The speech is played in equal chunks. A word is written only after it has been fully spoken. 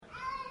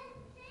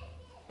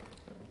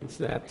It's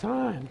that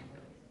time.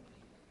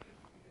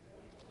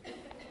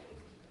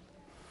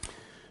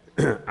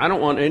 I don't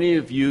want any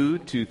of you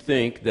to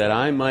think that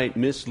I might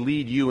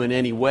mislead you in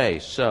any way.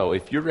 So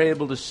if you're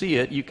able to see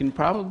it, you can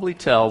probably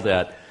tell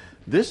that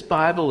this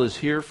Bible is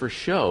here for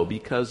show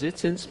because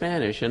it's in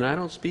Spanish and I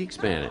don't speak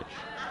Spanish.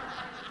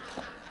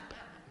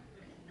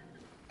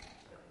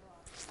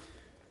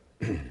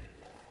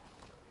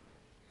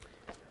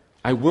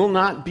 I will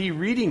not be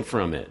reading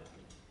from it.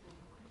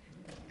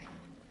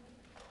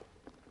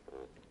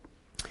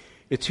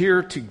 It's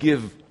here to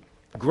give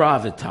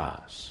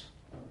gravitas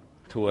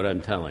to what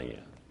I'm telling you.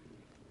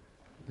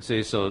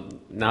 See, so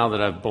now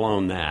that I've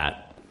blown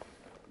that,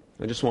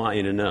 I just want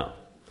you to know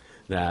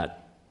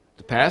that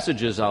the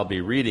passages I'll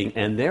be reading,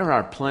 and there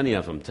are plenty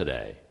of them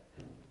today,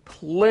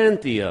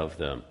 plenty of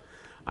them,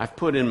 I've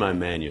put in my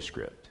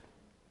manuscript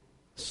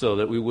so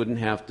that we wouldn't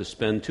have to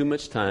spend too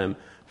much time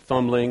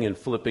fumbling and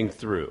flipping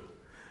through.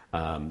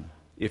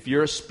 If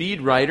you're a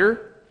speed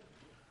writer,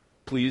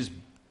 please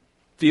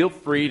feel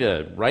free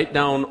to write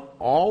down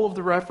all of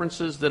the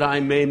references that I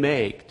may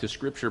make to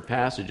Scripture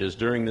passages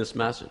during this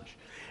message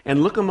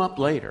and look them up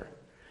later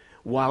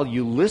while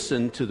you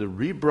listen to the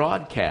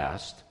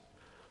rebroadcast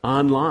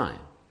online.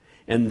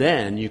 And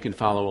then you can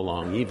follow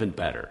along even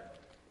better.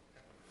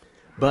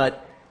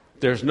 But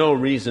there's no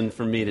reason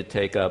for me to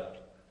take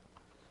up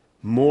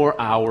more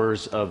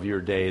hours of your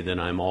day than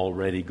I'm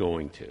already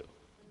going to.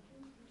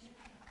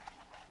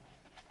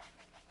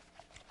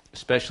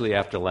 Especially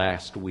after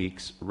last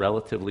week's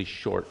relatively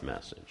short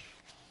message.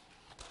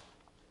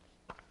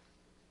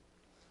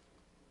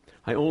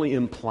 I only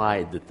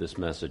implied that this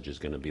message is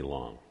going to be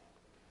long.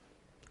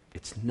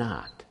 It's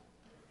not.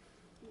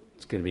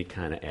 It's going to be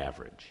kind of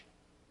average.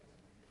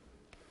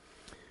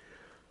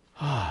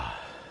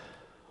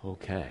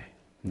 Okay,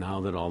 now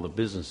that all the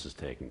business is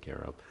taken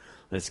care of,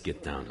 let's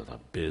get down to the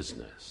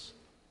business.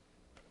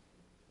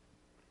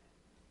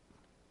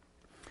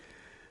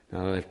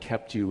 Now that I've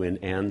kept you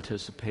in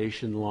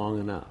anticipation long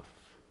enough.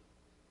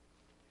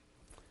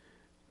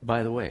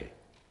 By the way,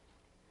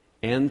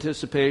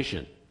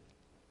 anticipation.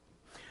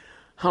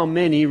 How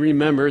many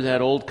remember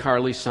that old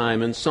Carly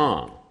Simon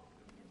song?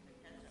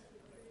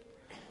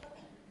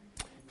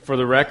 For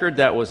the record,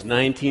 that was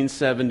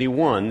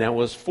 1971. That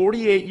was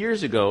 48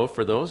 years ago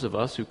for those of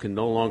us who can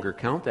no longer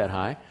count that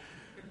high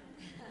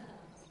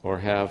or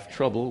have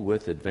trouble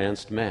with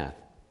advanced math.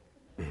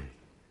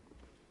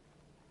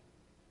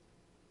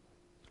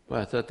 Well,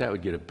 I thought that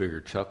would get a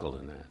bigger chuckle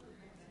than that.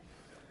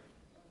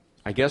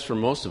 I guess for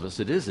most of us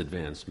it is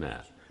advanced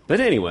math. But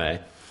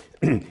anyway,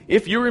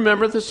 if you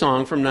remember the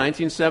song from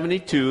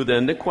 1972,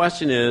 then the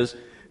question is,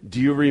 do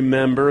you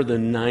remember the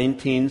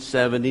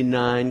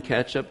 1979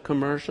 ketchup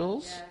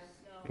commercials? Yes.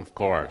 Of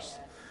course.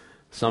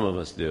 Some of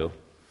us do.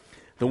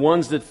 The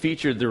ones that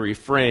featured the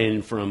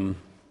refrain from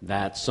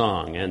that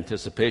song,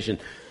 Anticipation.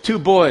 Two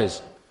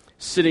boys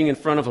sitting in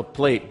front of a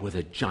plate with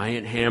a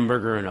giant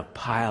hamburger and a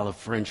pile of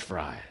French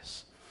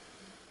fries,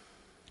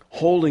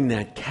 holding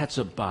that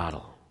ketchup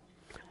bottle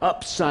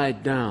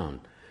upside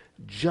down,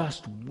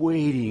 just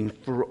waiting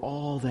for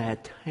all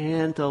that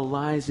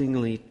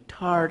tantalizingly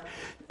tart,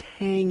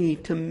 tangy,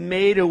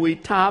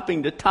 tomatoey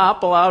topping to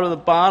topple out of the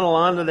bottle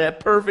onto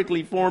that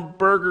perfectly formed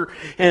burger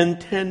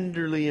and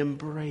tenderly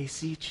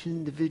embrace each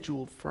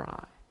individual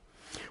fry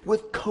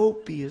with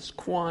copious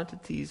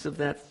quantities of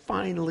that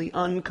finely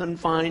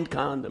unconfined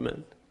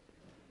condiment.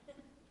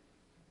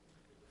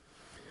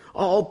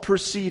 All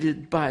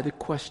preceded by the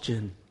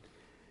question,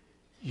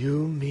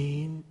 "You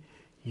mean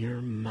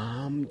your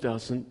mom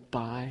doesn't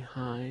buy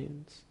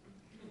Heinz?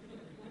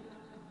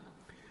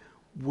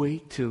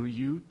 Wait till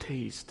you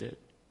taste it."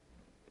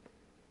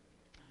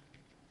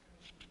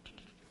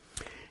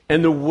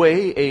 And the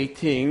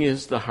waiting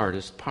is the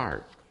hardest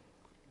part.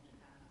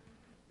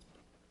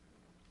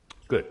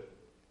 Good.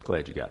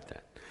 Glad you got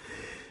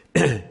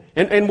that.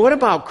 And what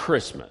about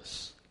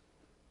Christmas?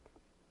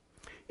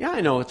 Yeah, I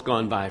know it's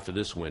gone by for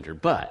this winter,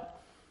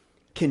 but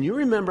can you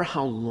remember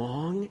how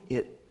long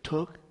it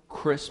took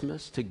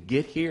Christmas to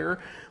get here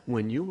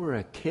when you were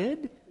a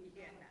kid?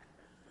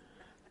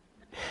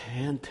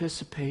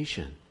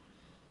 Anticipation.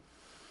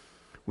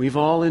 We've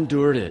all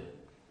endured it.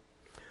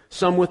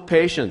 Some with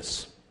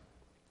patience,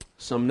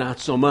 some not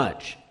so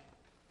much.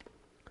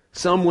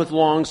 Some with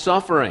long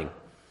suffering.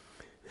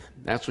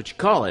 That's what you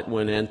call it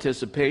when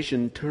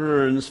anticipation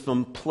turns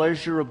from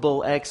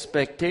pleasurable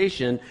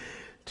expectation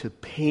to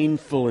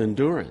painful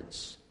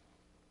endurance.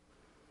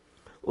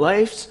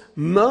 Life's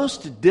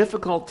most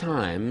difficult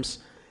times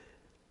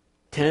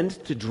tend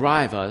to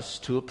drive us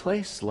to a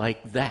place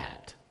like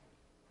that.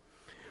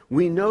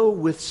 We know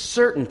with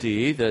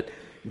certainty that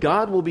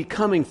God will be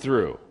coming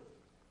through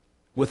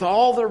with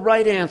all the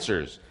right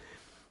answers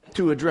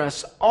to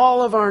address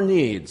all of our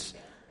needs.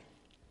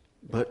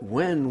 But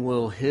when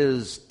will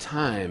His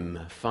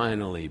time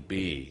finally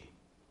be?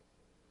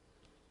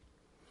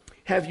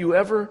 Have you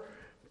ever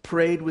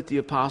prayed with the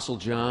Apostle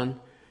John,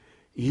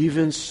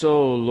 "Even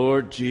so,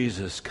 Lord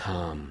Jesus,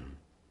 come"?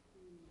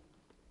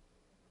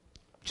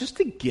 Just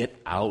to get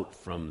out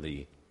from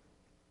the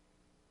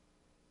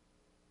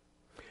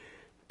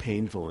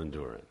painful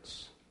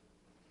endurance.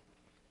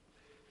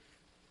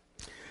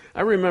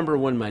 I remember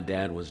when my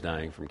dad was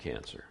dying from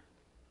cancer.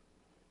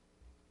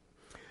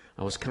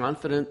 I was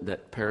confident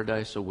that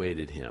paradise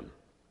awaited him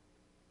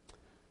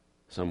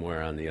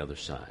somewhere on the other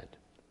side.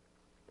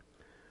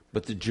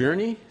 But the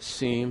journey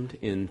seemed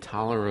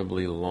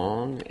intolerably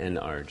long and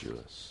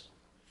arduous.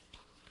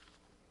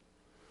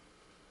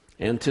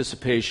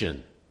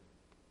 Anticipation.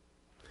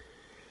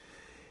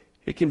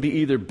 It can be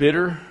either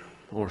bitter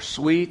or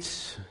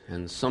sweet,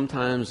 and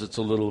sometimes it's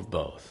a little of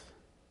both.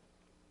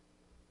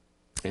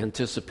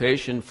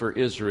 Anticipation for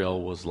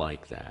Israel was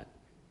like that.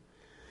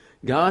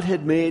 God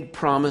had made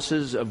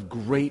promises of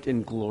great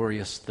and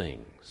glorious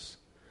things.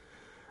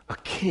 A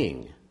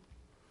king,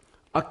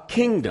 a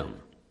kingdom,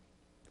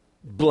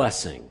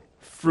 blessing,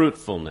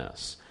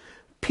 fruitfulness,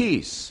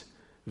 peace,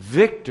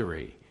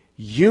 victory,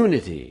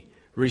 unity,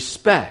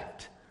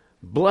 respect,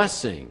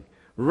 blessing,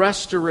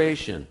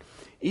 restoration,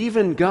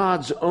 even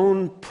God's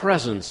own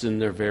presence in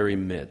their very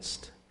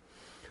midst.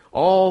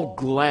 All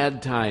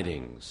glad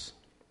tidings.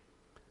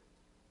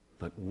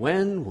 But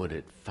when would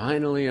it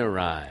finally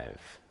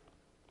arrive?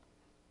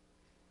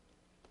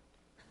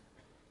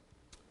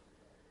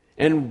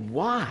 And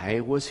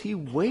why was he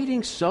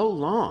waiting so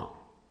long?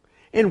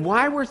 And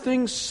why were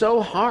things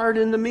so hard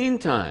in the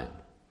meantime?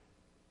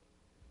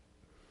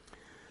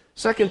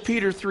 2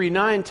 Peter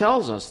 3:9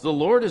 tells us, the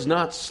Lord is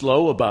not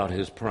slow about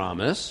his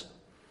promise,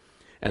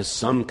 as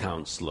some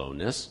count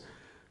slowness,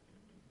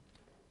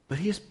 but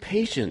he is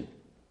patient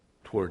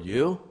toward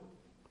you,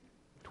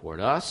 toward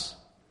us,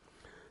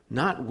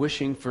 not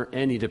wishing for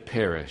any to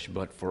perish,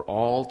 but for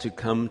all to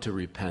come to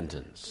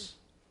repentance.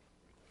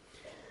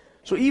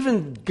 So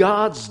even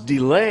God's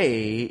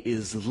delay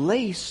is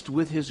laced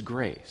with his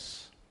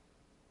grace.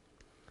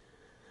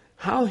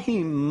 How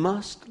he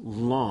must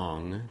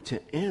long to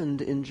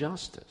end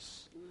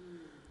injustice,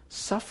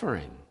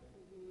 suffering,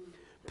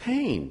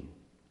 pain,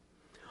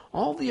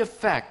 all the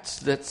effects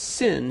that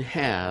sin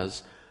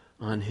has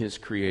on his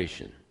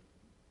creation.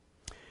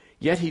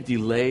 Yet he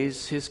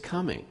delays his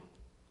coming.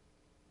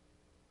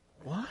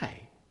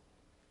 Why?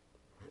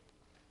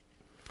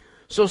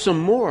 So some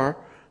more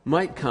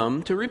might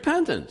come to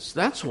repentance.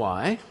 That's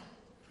why.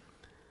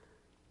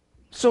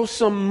 So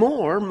some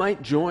more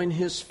might join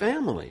his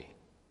family.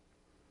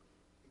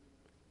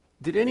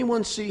 Did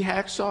anyone see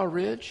Hacksaw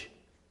Ridge?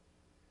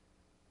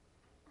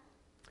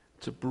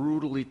 It's a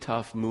brutally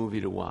tough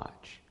movie to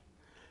watch.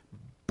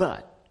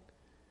 But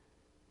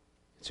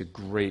it's a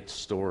great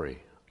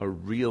story, a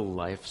real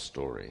life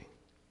story.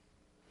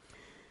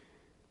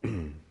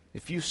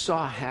 If you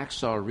saw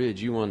Hacksaw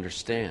Ridge, you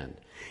understand.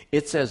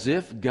 It's as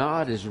if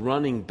God is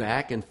running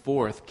back and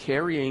forth,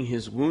 carrying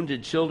his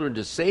wounded children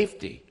to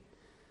safety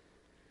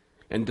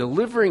and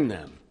delivering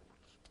them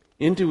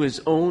into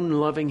his own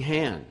loving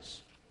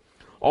hands.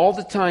 All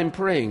the time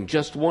praying,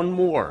 just one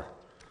more.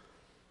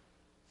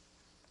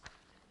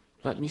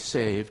 Let me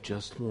save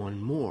just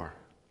one more.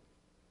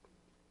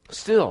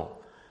 Still,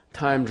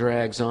 time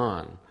drags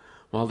on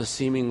while the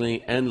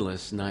seemingly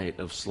endless night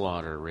of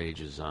slaughter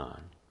rages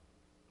on.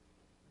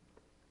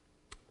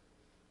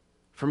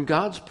 From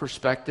God's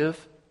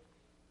perspective,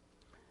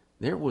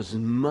 there was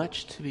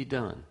much to be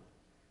done.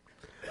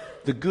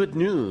 The good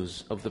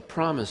news of the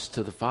promise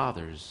to the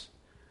fathers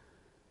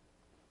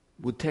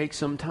would take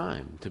some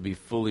time to be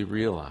fully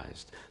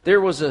realized. There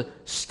was a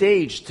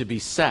stage to be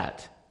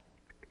set,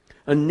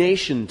 a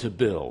nation to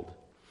build,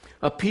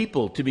 a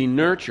people to be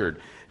nurtured,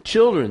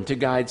 children to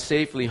guide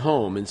safely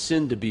home, and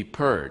sin to be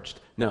purged.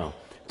 No,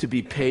 to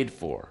be paid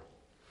for.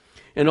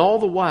 And all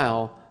the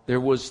while, there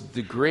was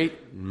the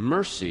great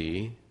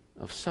mercy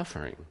of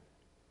suffering.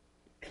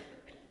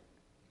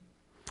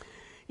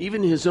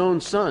 Even his own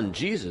son,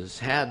 Jesus,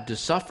 had to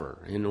suffer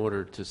in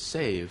order to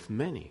save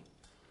many.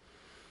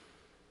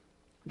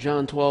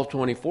 John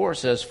 12:24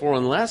 says, "For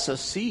unless a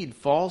seed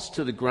falls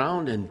to the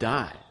ground and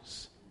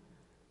dies,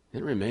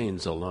 it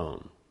remains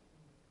alone.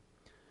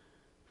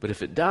 But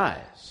if it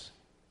dies,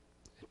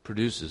 it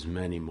produces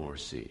many more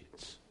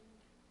seeds."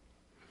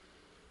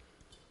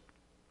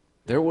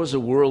 There was a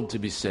world to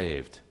be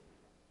saved.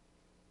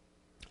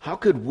 How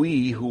could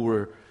we, who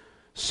were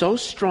so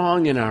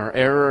strong in our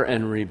error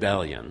and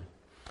rebellion,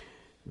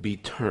 be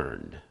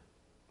turned,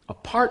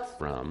 apart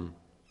from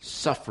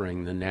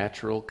suffering the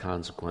natural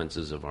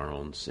consequences of our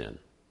own sin?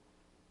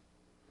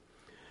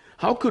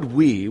 How could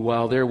we,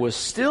 while there was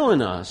still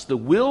in us the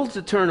will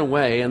to turn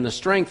away and the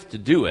strength to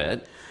do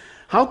it,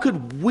 how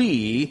could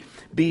we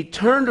be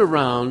turned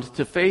around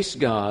to face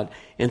God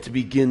and to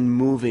begin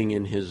moving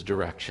in his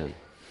direction?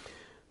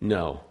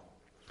 No.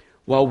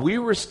 While we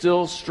were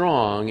still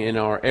strong in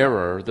our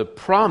error, the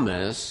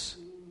promise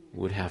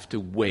would have to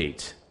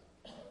wait.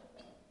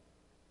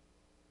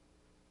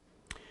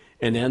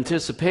 And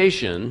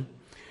anticipation,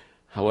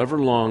 however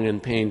long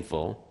and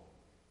painful,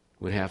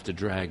 would have to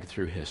drag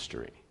through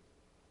history.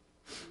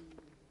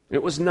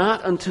 It was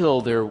not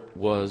until there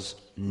was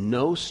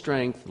no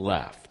strength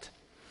left,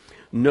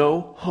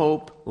 no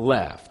hope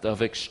left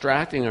of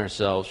extracting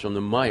ourselves from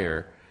the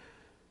mire,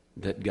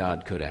 that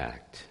God could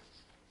act.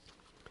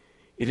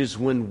 It is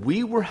when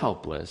we were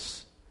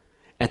helpless,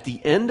 at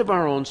the end of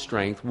our own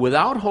strength,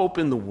 without hope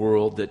in the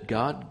world, that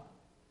God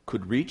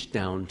could reach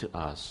down to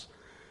us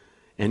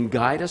and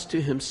guide us to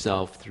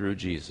himself through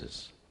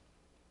Jesus.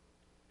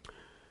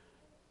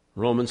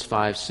 Romans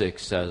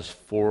 5:6 says,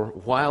 "For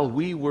while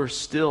we were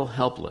still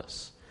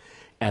helpless,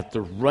 at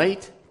the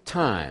right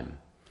time,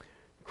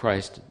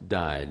 Christ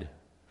died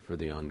for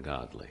the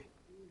ungodly."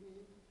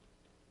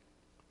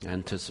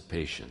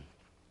 Anticipation.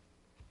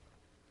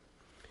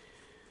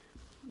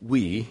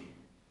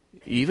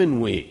 Even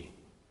we,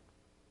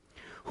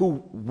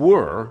 who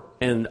were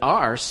and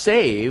are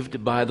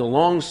saved by the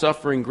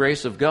long-suffering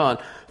grace of God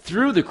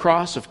through the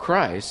cross of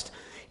Christ,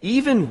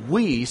 even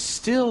we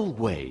still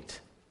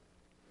wait,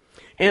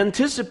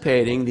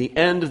 anticipating the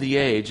end of the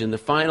age and the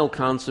final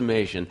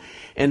consummation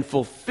and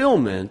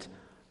fulfillment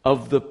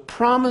of the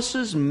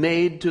promises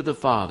made to the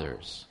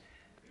fathers.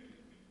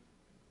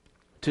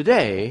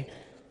 Today,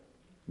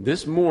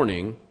 this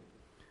morning,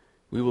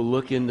 we will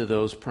look into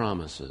those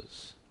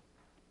promises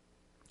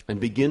and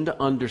begin to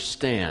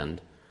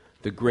understand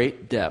the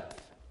great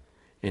depth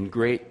and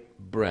great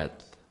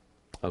breadth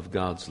of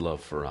God's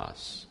love for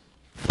us.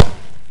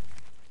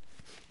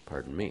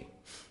 Pardon me.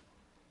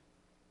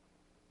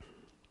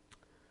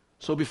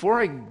 So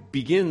before I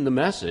begin the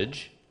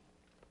message,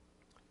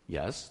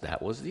 yes,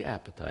 that was the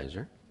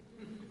appetizer,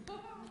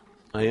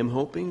 I am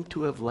hoping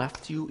to have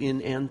left you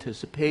in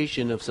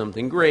anticipation of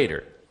something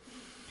greater.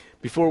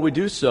 Before we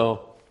do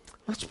so,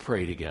 let's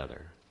pray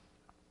together.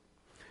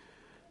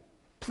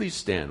 Please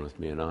stand with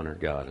me and honor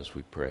God as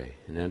we pray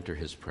and enter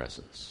his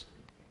presence.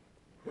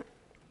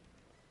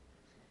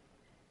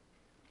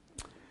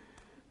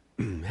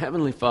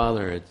 Heavenly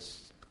Father,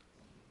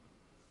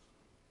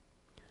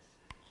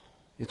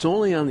 it's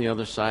only on the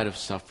other side of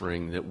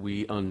suffering that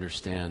we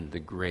understand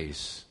the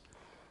grace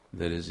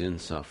that is in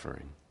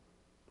suffering.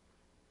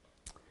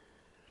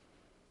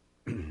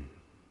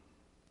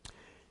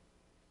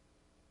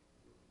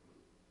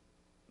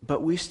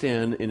 But we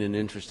stand in an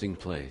interesting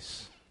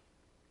place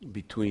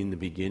between the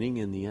beginning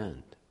and the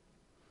end,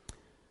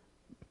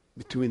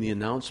 between the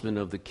announcement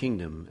of the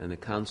kingdom and the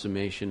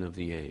consummation of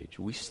the age.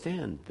 We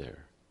stand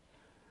there,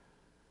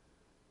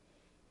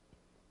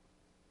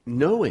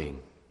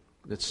 knowing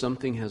that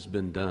something has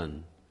been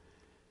done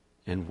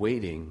and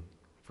waiting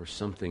for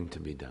something to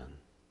be done.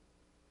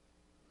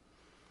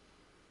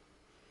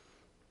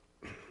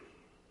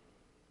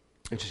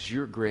 It is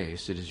your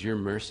grace, it is your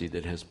mercy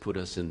that has put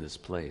us in this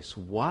place,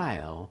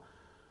 while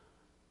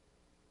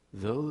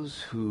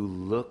those who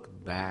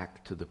look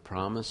back to the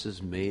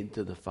promises made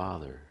to the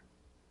Father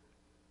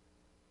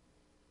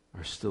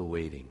are still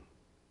waiting.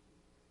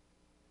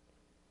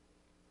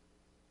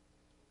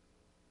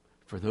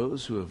 For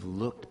those who have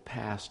looked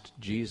past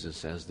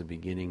Jesus as the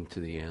beginning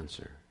to the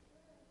answer,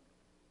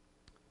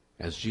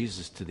 as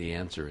Jesus to the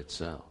answer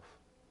itself,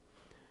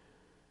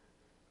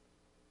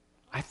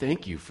 I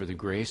thank you for the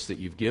grace that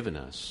you've given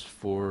us,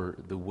 for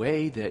the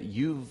way that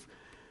you've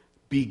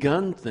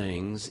begun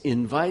things,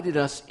 invited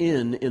us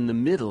in the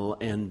middle,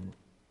 and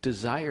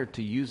desired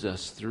to use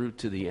us through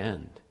to the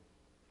end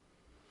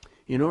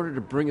in order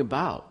to bring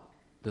about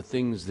the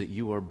things that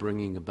you are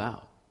bringing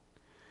about,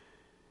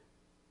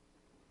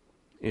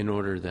 in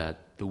order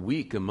that the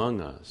weak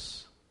among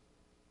us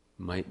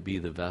might be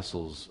the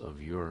vessels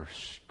of your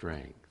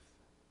strength,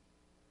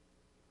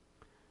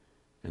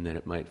 and that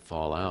it might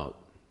fall out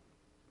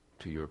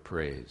to your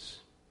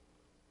praise,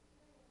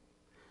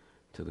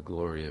 to the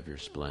glory of your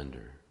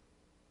splendor.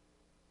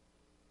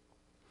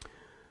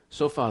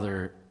 So,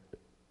 Father,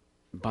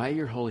 by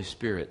your Holy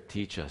Spirit,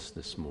 teach us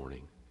this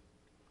morning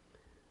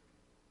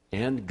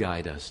and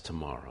guide us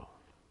tomorrow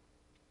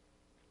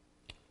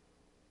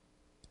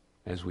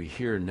as we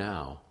hear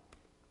now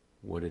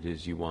what it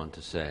is you want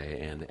to say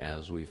and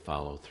as we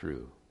follow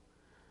through.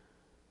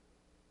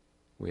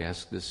 We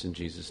ask this in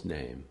Jesus'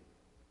 name,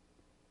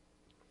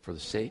 for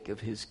the sake of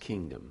his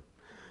kingdom,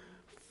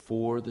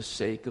 for the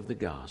sake of the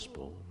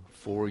gospel,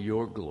 for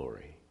your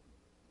glory.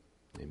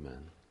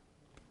 Amen.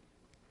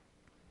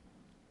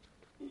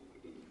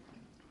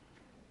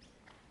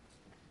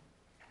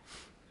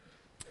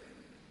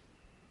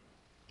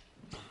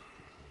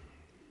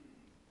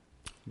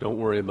 Don't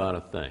worry about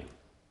a thing.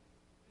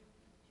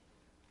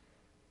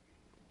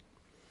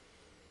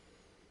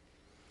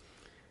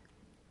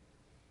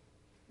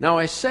 Now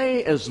I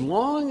say, as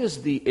long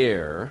as the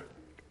heir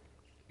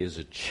is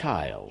a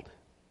child,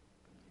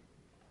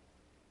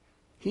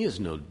 he is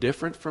no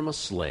different from a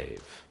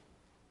slave,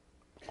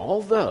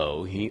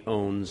 although he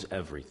owns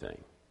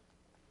everything.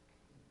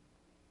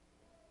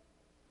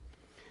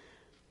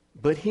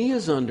 But he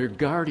is under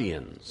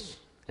guardians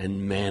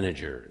and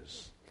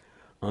managers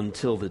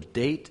until the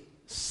date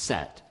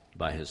set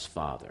by his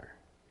father.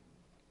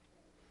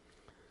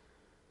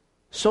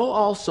 So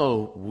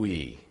also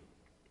we,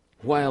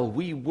 while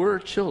we were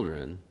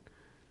children,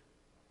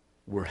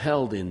 were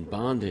held in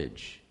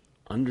bondage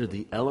under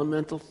the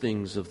elemental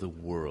things of the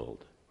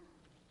world.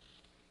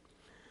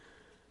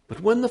 But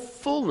when the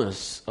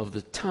fullness of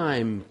the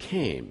time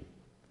came,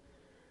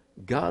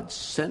 God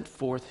sent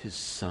forth his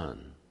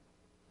Son,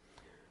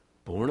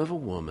 born of a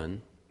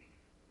woman,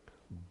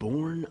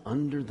 born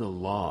under the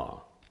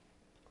law,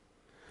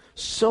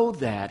 so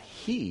that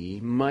he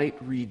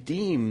might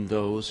redeem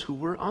those who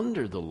were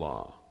under the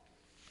law,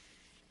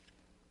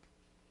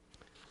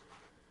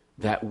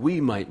 that we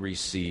might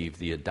receive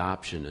the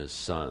adoption as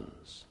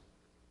sons.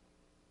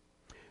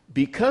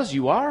 Because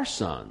you are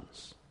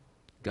sons,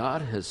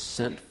 God has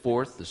sent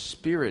forth the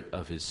Spirit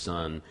of his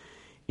Son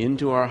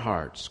into our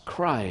hearts,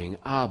 crying,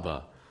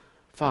 Abba,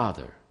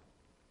 Father.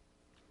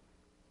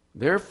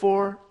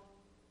 Therefore,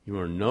 you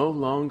are no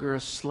longer a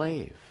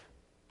slave,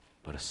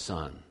 but a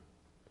son.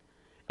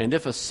 And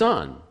if a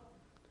son,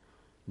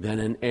 then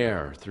an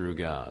heir through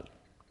God.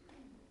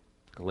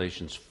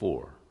 Galatians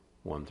 4,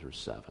 1 through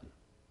 7.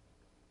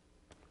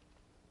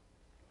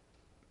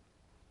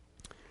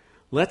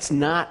 Let's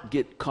not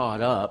get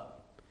caught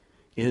up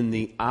in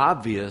the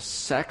obvious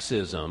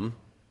sexism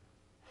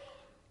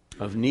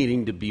of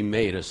needing to be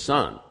made a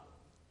son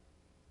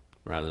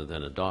rather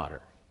than a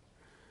daughter.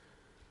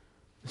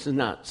 This is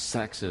not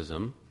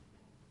sexism.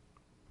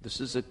 This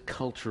is a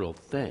cultural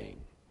thing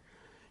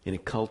in a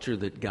culture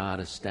that God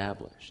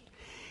established.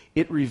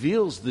 It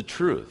reveals the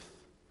truth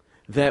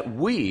that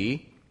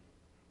we,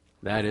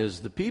 that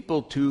is, the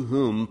people to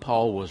whom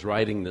Paul was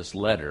writing this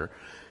letter,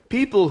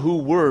 people who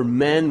were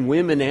men,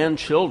 women, and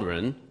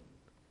children,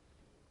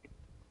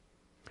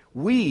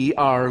 we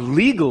are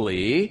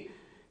legally,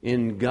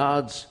 in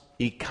God's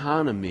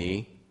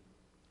economy,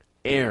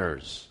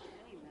 heirs.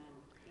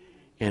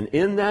 And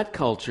in that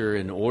culture,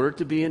 in order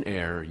to be an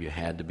heir, you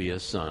had to be a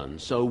son.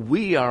 So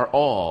we are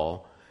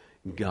all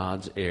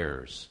God's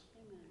heirs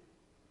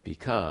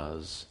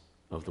because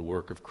of the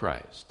work of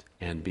Christ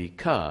and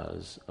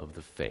because of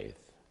the faith.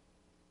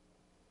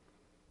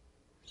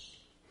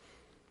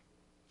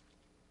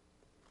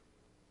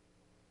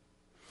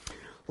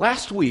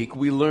 Last week,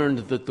 we learned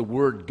that the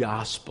word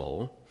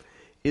gospel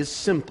is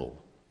simple,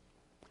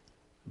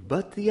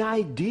 but the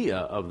idea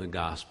of the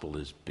gospel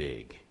is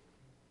big.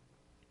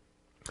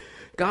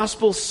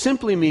 Gospel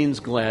simply means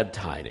glad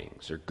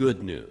tidings or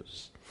good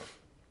news.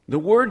 The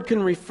word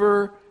can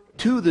refer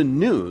to the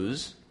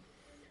news.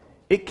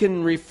 It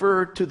can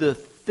refer to the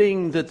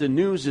thing that the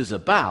news is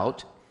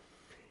about,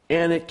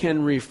 and it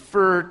can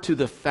refer to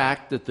the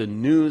fact that the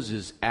news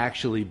is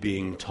actually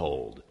being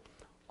told.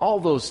 All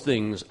those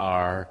things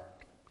are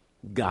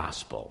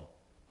gospel.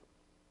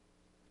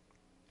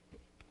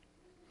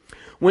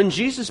 When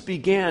Jesus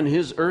began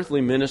his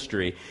earthly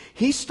ministry,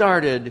 he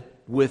started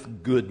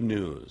with good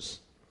news.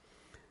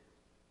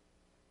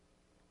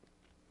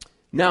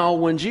 Now,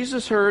 when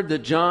Jesus heard that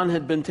John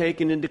had been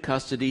taken into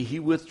custody, he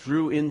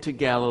withdrew into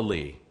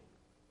Galilee.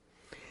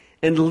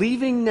 And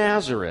leaving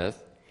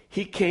Nazareth,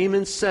 he came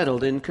and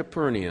settled in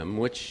Capernaum,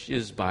 which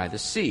is by the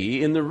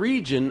sea, in the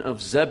region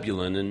of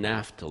Zebulun and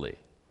Naphtali.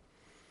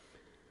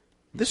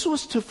 This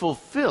was to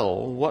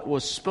fulfill what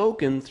was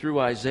spoken through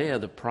Isaiah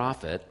the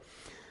prophet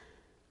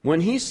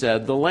when he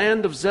said, "The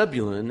land of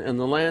Zebulun and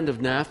the land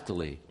of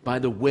Naphtali, by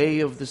the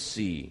way of the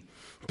sea,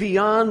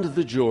 beyond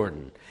the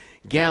Jordan,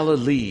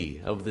 Galilee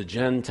of the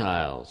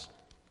Gentiles.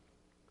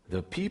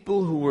 The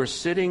people who were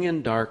sitting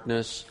in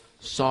darkness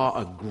saw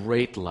a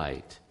great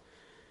light.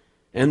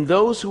 And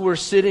those who were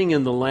sitting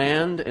in the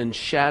land and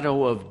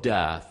shadow of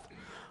death,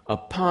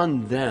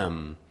 upon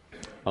them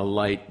a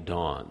light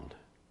dawned."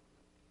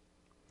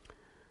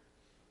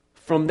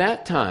 From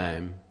that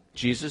time,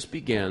 Jesus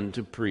began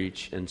to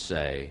preach and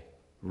say,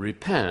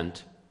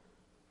 "Repent,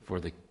 for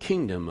the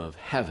kingdom of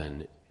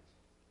heaven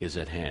is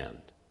at hand."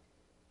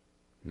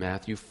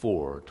 Matthew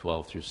 4,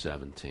 12 through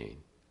 17.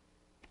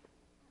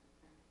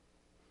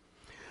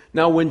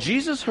 Now, when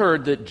Jesus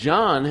heard that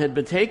John had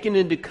been taken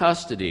into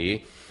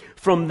custody,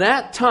 from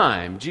that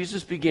time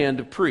Jesus began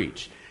to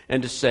preach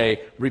and to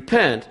say,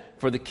 "Repent,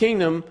 for the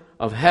kingdom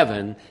of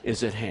heaven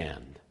is at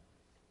hand."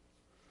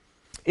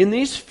 In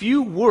these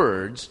few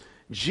words,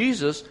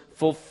 Jesus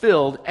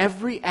fulfilled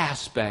every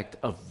aspect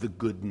of the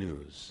good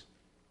news,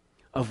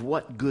 of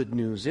what good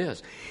news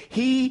is.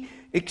 He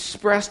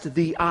expressed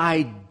the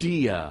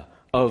idea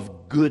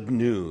of good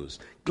news,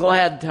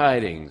 glad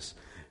tidings,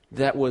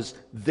 that was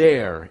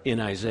there in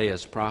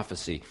Isaiah's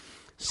prophecy.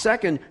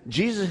 Second,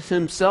 Jesus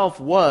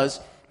himself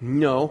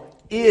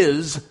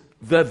is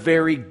the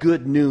very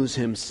good news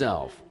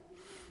himself.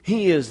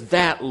 He is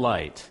that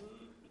light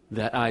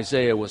that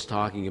Isaiah was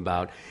talking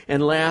about.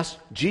 And last,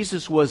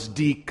 Jesus was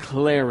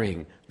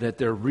declaring that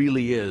there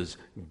really is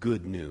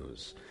good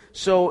news.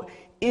 So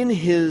in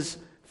his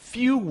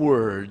few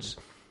words,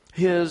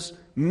 his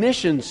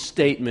mission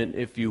statement,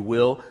 if you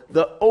will,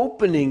 the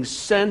opening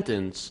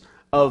sentence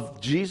of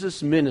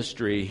Jesus'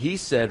 ministry, he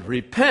said,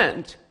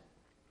 "Repent,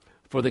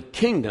 for the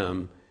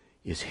kingdom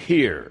is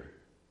here."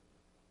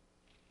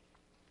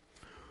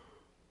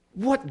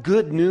 What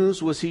good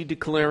news was he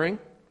declaring?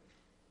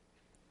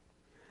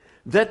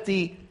 That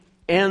the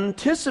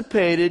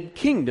anticipated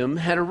kingdom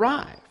had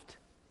arrived.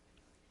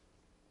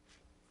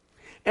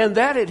 And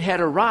that it had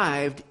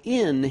arrived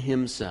in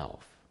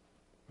himself.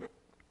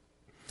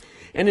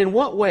 And in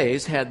what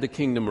ways had the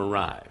kingdom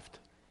arrived?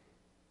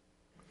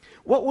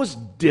 What was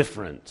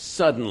different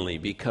suddenly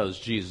because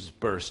Jesus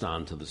burst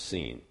onto the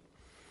scene?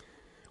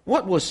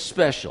 What was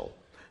special?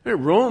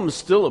 Rome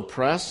still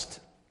oppressed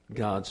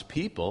God's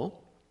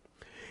people.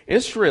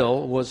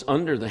 Israel was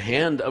under the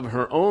hand of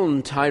her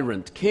own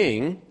tyrant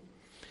king.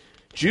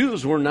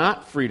 Jews were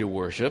not free to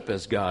worship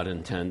as God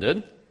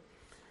intended.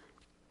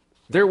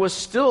 There was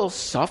still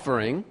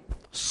suffering,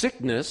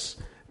 sickness,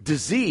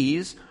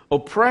 disease,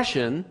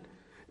 oppression,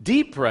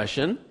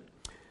 depression.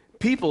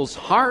 People's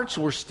hearts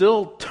were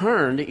still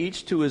turned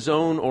each to his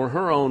own or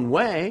her own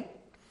way.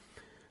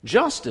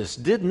 Justice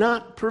did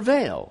not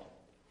prevail.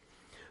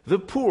 The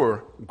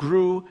poor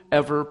grew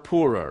ever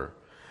poorer.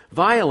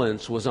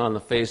 Violence was on the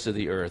face of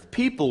the earth.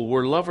 People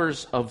were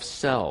lovers of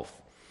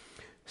self.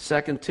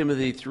 2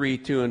 Timothy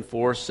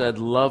 3:2-4 said,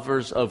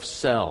 lovers of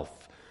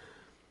self,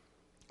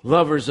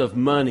 lovers of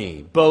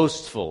money,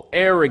 boastful,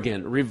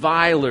 arrogant,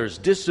 revilers,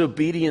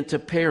 disobedient to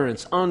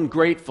parents,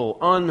 ungrateful,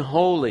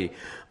 unholy,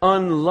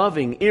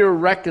 unloving,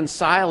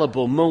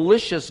 irreconcilable,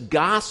 malicious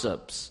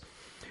gossips,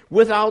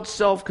 without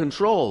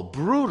self-control,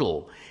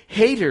 brutal,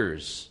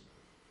 haters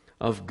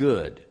of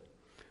good,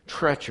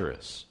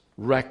 treacherous,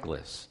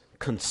 reckless,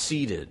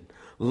 conceited,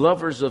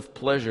 lovers of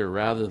pleasure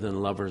rather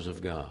than lovers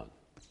of God.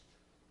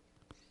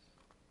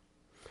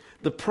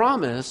 The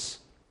promise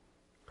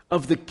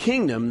of the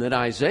kingdom that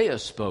Isaiah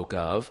spoke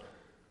of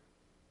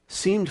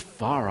seemed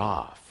far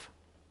off.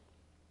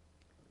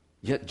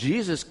 Yet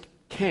Jesus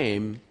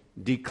came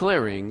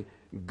declaring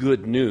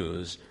good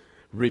news.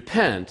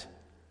 Repent,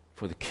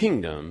 for the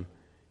kingdom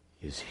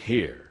is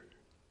here.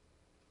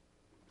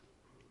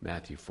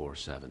 Matthew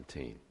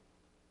 4:17.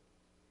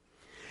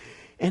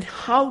 And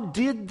how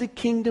did the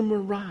kingdom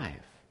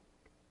arrive?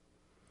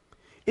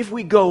 If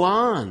we go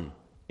on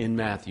in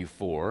Matthew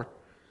 4,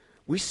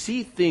 we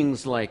see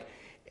things like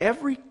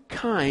every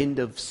kind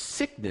of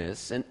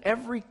sickness and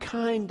every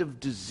kind of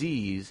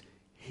disease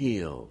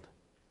healed.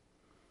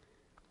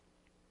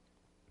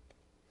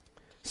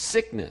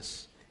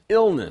 Sickness,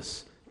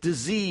 illness,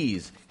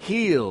 disease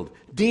healed,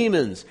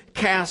 demons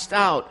cast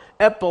out,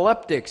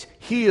 epileptics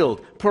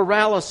healed,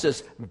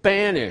 paralysis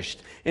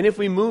banished. And if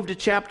we move to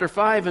chapter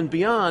 5 and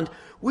beyond,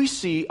 we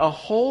see a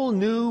whole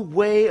new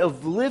way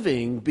of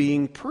living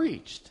being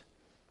preached.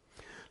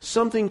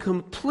 Something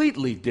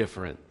completely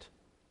different.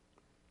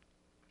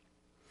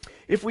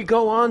 If we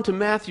go on to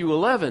Matthew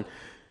 11,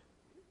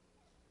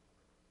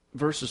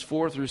 verses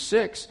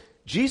 4-6,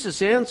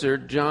 Jesus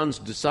answered John's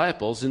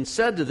disciples and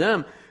said to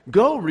them,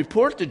 "Go,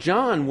 report to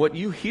John what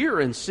you hear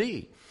and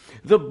see.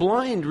 The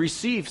blind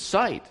receive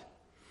sight,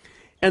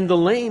 and the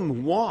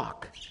lame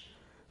walk.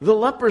 The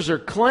lepers are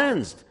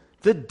cleansed,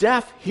 the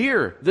deaf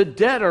hear, the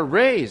dead are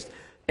raised,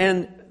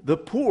 and the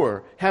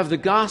poor have the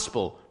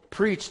gospel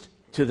preached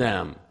to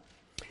them.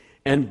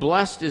 And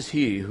blessed is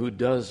he who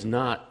does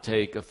not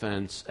take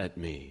offense at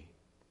me."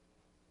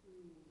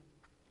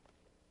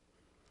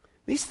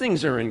 These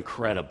things are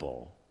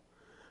incredible.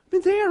 I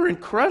mean, they are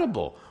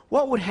incredible.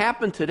 What would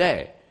happen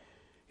today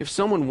if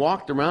someone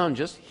walked around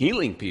just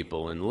healing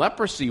people and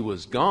leprosy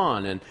was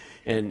gone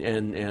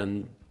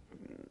and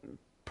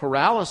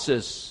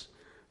paralysis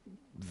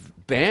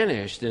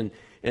banished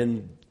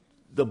and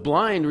the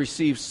blind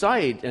receive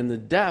sight and the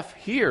deaf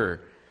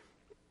hear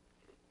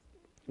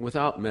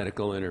without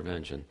medical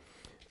intervention?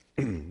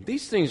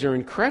 These things are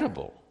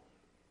incredible.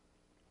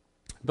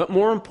 But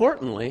more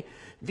importantly,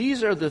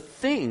 these are the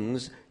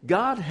things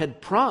God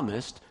had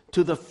promised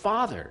to the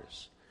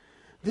fathers.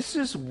 This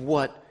is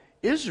what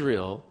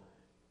Israel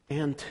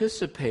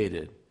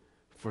anticipated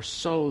for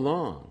so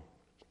long.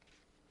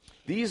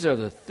 These are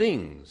the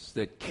things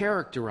that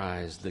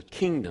characterize the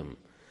kingdom.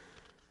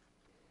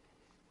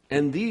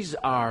 And these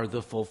are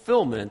the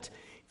fulfillment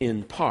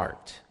in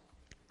part.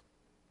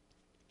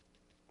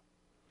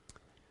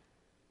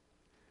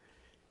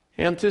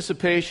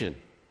 Anticipation.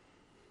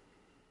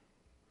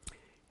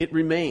 It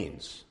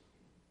remains.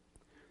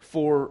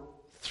 For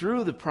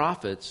through the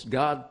prophets,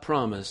 God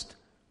promised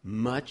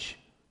much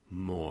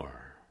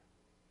more.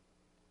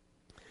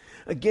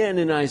 Again,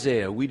 in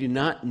Isaiah, we do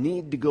not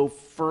need to go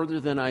further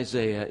than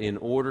Isaiah in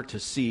order to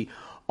see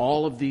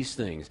all of these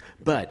things.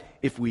 But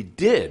if we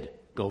did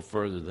go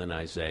further than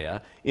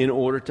Isaiah in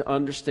order to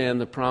understand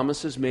the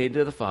promises made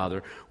to the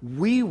Father,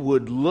 we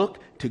would look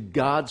to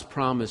God's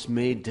promise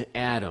made to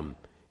Adam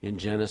in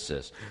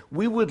Genesis.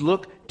 We would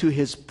look to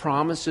his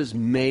promises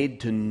made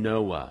to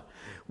Noah.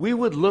 We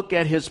would look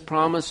at his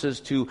promises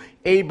to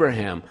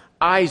Abraham,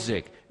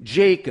 Isaac,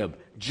 Jacob,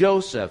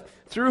 Joseph,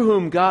 through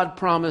whom God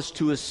promised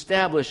to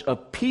establish a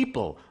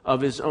people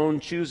of his own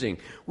choosing.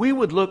 We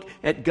would look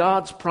at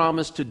God's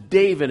promise to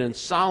David and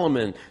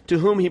Solomon, to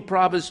whom he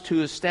promised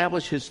to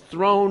establish his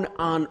throne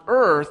on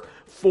earth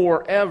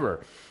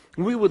forever.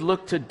 We would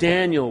look to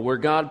Daniel, where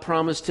God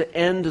promised to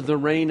end the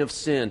reign of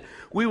sin.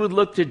 We would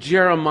look to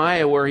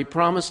Jeremiah, where he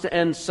promised to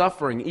end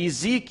suffering.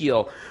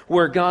 Ezekiel,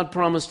 where God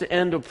promised to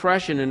end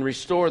oppression and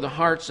restore the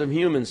hearts of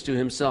humans to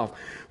himself.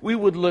 We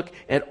would look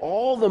at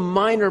all the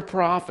minor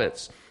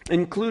prophets,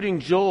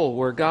 including Joel,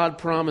 where God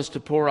promised to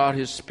pour out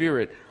his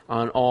Spirit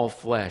on all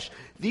flesh.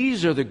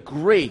 These are the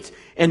great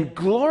and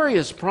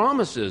glorious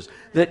promises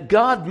that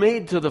God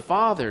made to the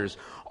fathers.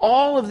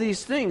 All of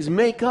these things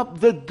make up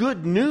the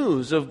good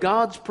news of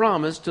God's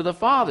promise to the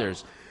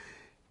fathers.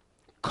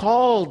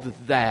 Called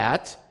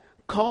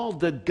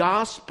the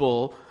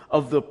gospel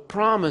of the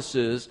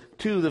promises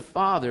to the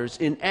fathers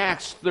in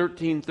Acts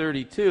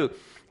 13:32,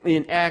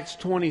 in Acts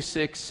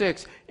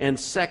 26:6, and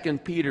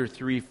 2 Peter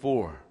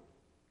 3:4.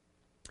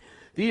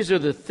 These are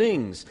the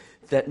things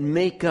that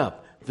make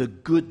up the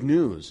good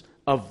news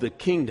of the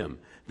kingdom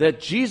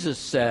that Jesus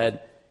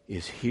said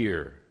is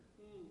here.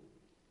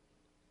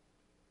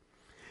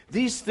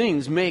 These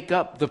things make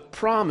up the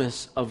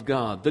promise of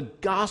God, the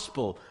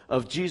gospel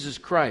of Jesus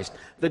Christ,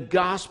 the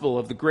gospel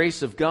of the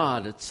grace of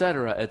God,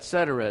 etc.,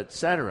 etc.,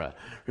 etc.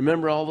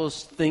 Remember all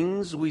those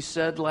things we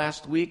said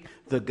last week?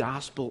 The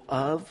gospel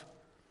of?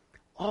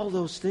 All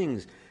those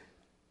things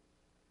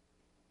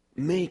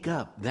make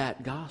up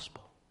that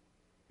gospel.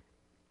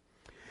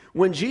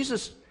 When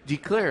Jesus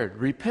declared,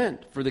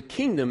 "Repent, for the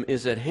kingdom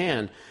is at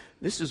hand,"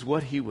 this is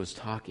what he was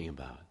talking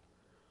about.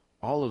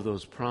 All of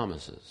those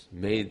promises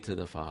made to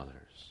the fathers.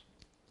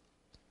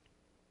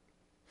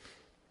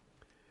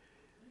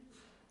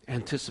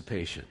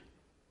 Anticipation.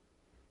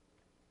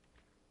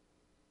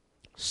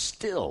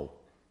 Still,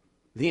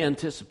 the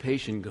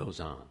anticipation goes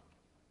on.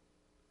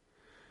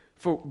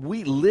 For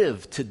we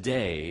live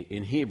today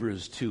in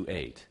Hebrews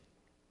 2:8.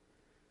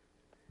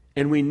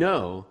 And we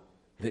know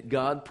that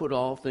God put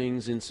all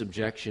things in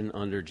subjection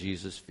under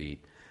Jesus'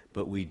 feet,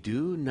 but we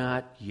do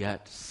not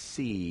yet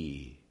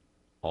see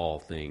all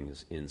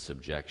things in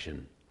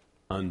subjection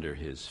under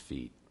his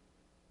feet.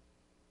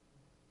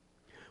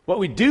 What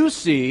we do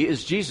see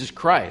is Jesus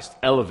Christ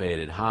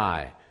elevated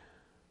high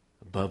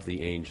above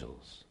the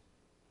angels.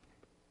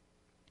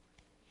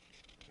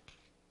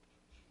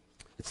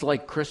 It's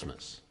like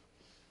Christmas.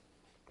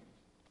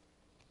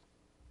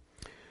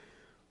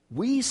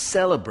 We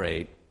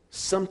celebrate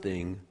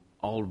something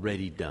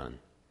already done.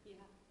 Yeah.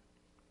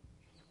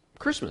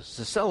 Christmas is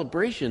a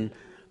celebration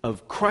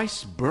of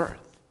Christ's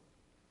birth,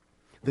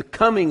 the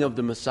coming of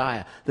the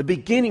Messiah, the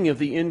beginning of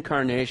the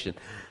incarnation,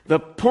 the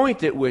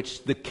point at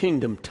which the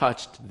kingdom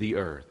touched the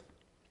earth.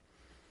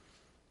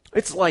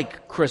 It's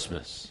like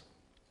Christmas.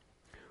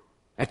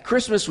 At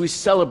Christmas, we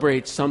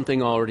celebrate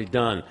something already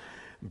done,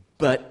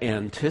 but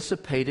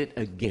anticipate it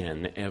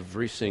again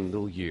every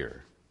single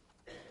year,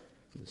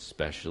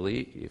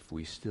 especially if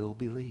we still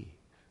believe.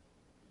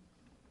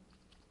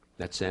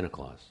 That's Santa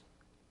Claus.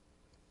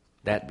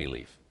 That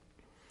belief.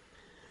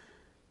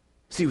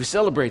 See, we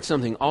celebrate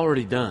something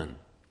already done,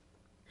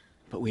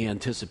 but we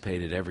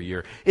anticipate it every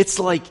year. It's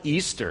like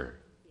Easter,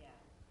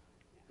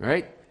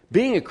 right?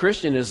 Being a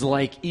Christian is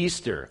like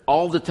Easter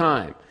all the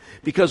time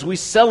because we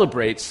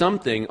celebrate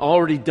something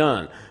already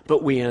done,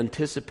 but we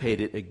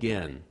anticipate it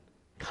again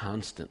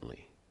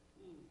constantly.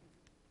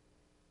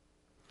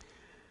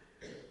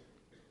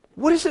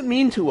 What does it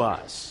mean to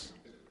us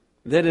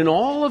that in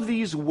all of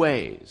these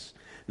ways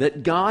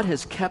that God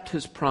has kept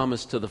his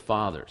promise to the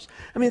fathers?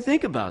 I mean,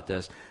 think about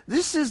this.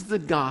 This is the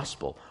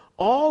gospel.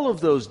 All of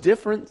those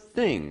different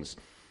things.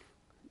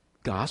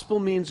 Gospel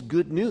means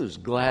good news,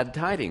 glad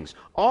tidings.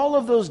 All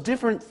of those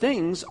different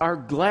things are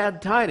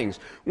glad tidings.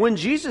 When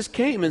Jesus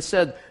came and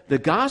said, the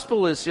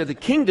gospel is here, the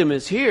kingdom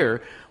is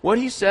here, what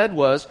he said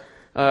was,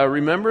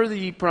 remember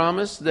the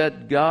promise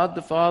that God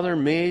the Father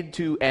made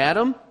to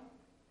Adam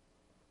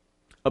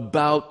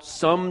about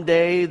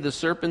someday the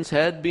serpent's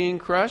head being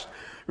crushed?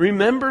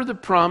 Remember the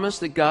promise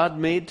that God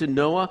made to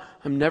Noah,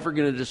 I'm never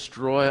going to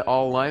destroy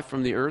all life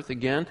from the earth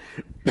again?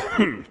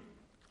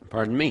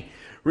 Pardon me.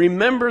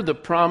 Remember the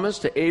promise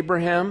to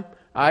Abraham,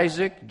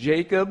 Isaac,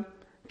 Jacob,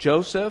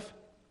 Joseph,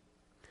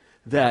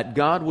 that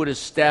God would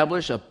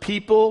establish a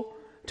people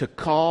to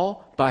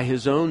call by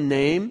his own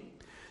name?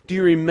 Do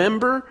you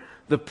remember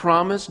the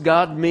promise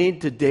God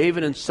made to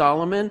David and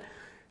Solomon?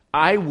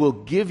 I will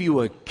give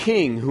you a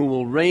king who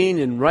will reign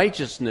in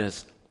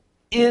righteousness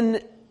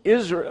in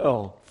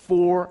Israel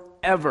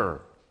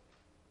forever.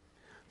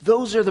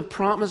 Those are the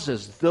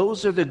promises.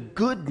 Those are the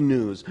good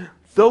news.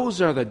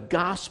 Those are the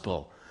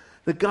gospel.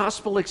 The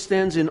gospel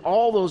extends in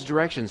all those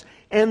directions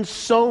and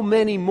so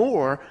many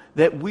more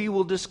that we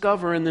will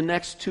discover in the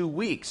next 2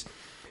 weeks.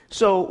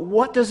 So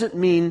what does it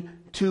mean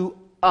to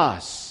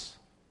us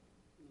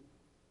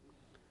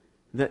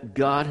that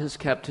God has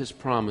kept his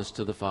promise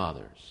to the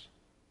fathers?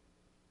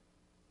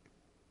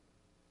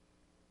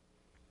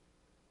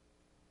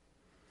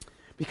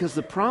 Because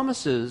the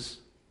promises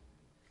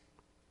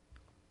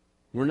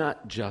were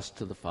not just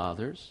to the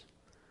fathers.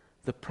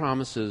 The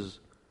promises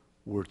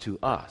were to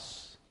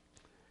us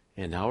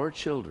and our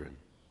children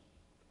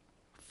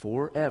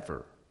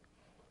forever.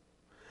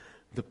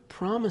 The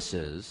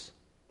promises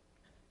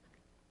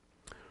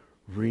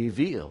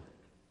reveal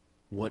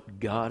what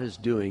God is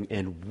doing,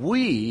 and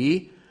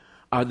we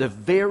are the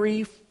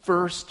very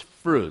first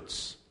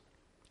fruits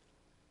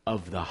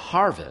of the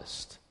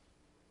harvest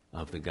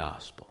of the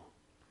gospel.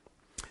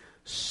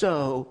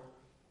 So,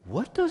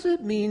 what does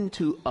it mean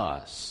to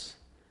us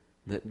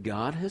that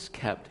God has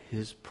kept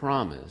his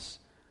promise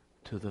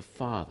to the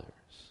fathers.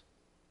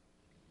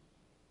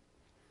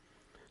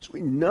 So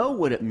we know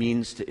what it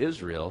means to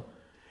Israel,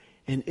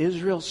 and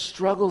Israel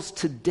struggles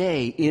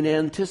today in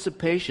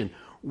anticipation,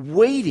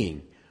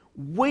 waiting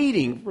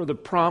for the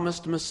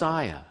promised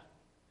Messiah.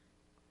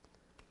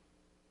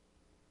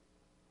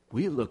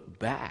 We look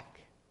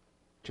back,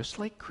 just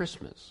like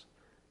Christmas,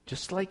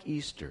 just like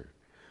Easter,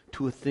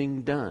 to a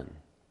thing done,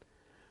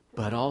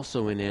 but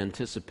also in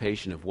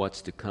anticipation of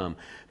what's to come.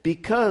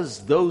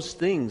 Because those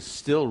things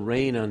still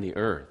reign on the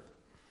earth,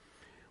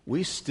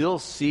 we still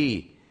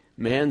see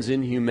man's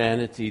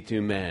inhumanity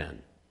to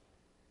man.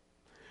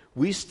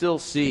 We still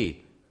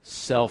see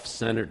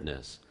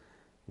self-centeredness.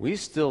 We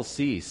still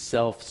see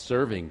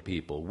self-serving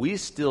people. We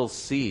still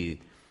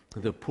see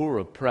the poor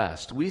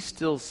oppressed. We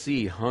still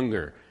see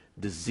hunger,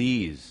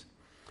 disease.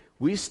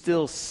 We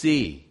still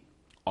see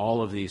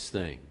all of these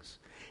things.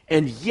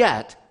 And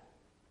yet,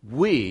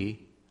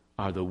 we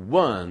are the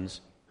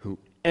ones who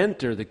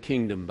enter the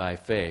kingdom by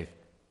faith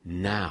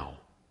now.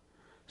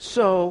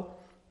 So,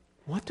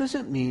 what does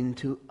it mean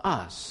to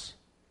us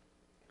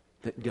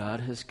that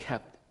God has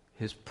kept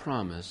his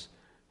promise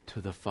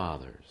to the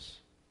fathers?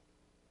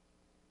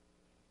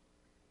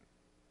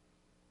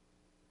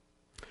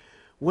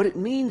 What it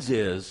means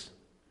is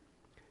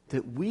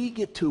that we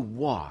get to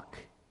walk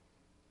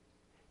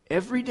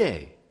every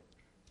day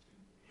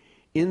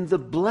in the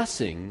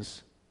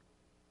blessings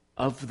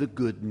of the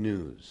good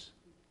news,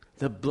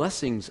 the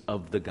blessings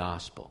of the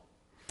gospel.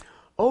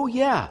 Oh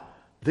yeah,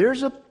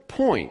 there's a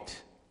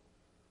point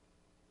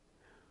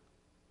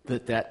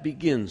that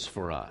begins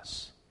for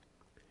us.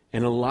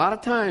 And a lot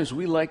of times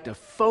we like to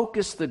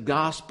focus the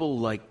gospel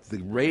like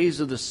the rays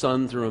of the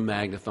sun through a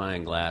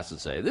magnifying glass and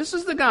say, this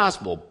is the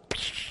gospel.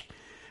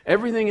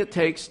 Everything it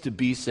takes to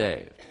be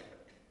saved.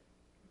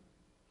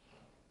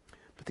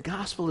 But the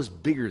gospel is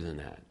bigger than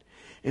that.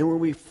 And when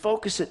we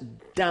focus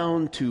it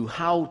down to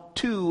how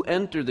to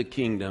enter the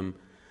kingdom,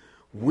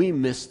 we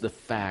miss the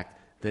fact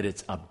that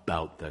it's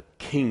about the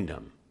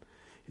kingdom.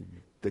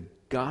 The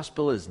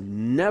gospel is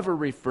never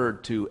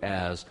referred to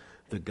as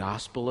the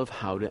gospel of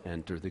how to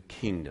enter the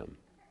kingdom.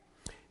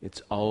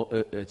 It's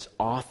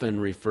often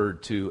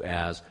referred to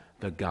as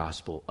the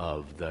gospel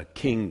of the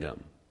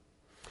kingdom.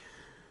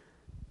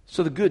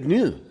 So the good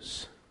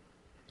news,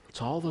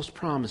 it's all those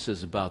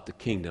promises about the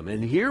kingdom.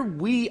 And here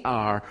we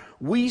are,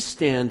 we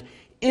stand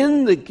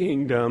in the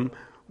kingdom.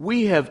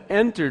 We have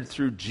entered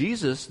through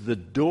Jesus the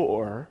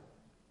door.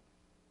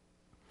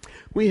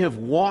 We have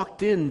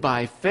walked in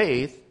by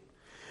faith.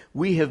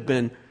 We have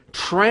been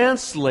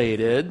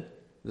translated,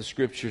 the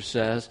scripture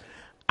says,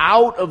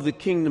 out of the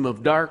kingdom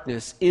of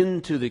darkness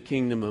into the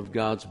kingdom of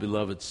God's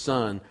beloved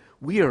Son.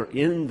 We are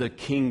in the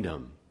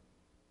kingdom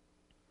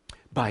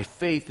by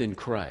faith in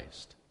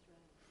Christ.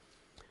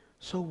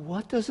 So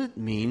what does it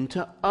mean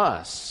to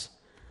us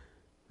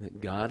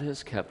that God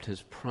has kept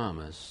his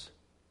promise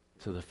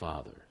to the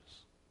fathers?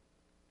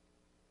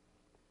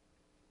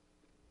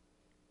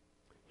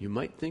 You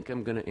might think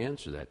I'm going to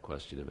answer that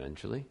question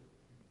eventually,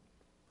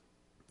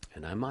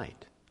 and I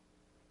might.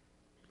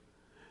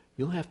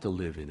 You'll have to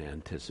live in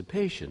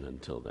anticipation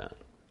until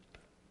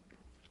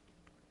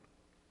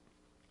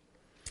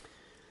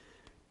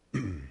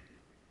then.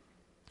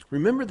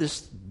 Remember this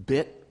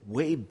bit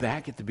way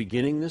back at the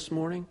beginning this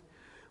morning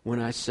when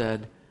I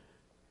said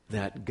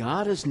that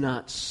God is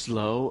not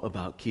slow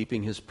about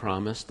keeping his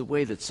promise the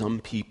way that some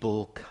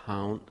people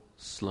count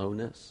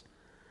slowness,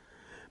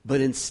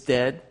 but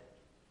instead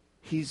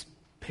he's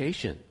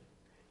patient.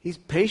 He's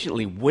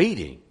patiently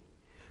waiting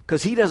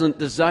because he doesn't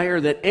desire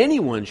that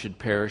anyone should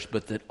perish,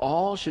 but that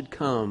all should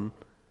come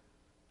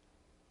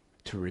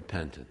to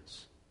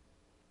repentance.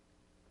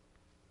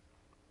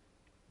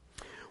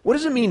 What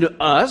does it mean to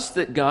us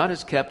that God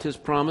has kept his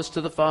promise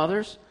to the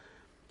fathers?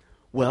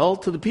 Well,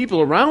 to the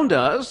people around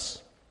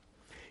us,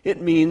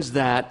 it means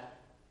that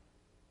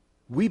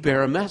we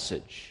bear a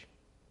message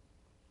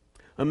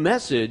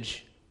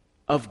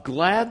of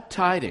glad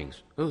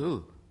tidings.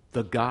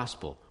 The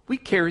gospel. We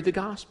carry the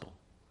gospel.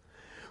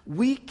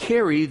 We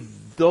carry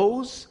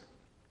those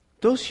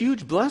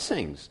huge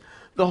blessings.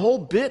 The whole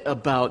bit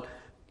about,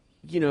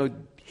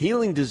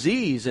 healing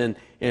disease and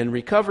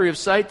recovery of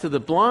sight to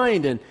the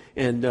blind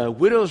and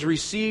widows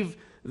receive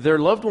their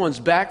loved ones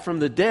back from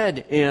the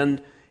dead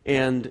and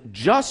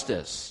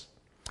justice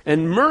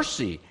and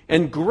mercy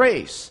and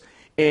grace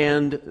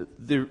and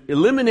the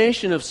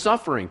elimination of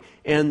suffering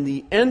and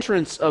the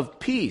entrance of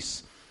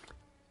peace.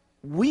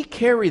 We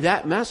carry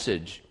that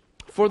message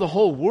for the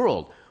whole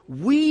world.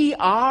 We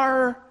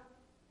are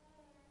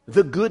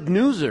the good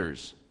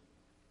newsers.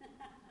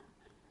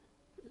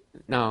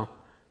 Now,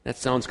 that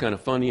sounds kind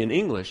of funny in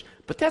English,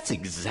 but that's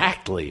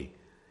exactly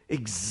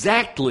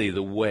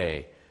the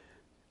way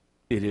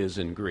it is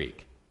in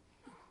Greek.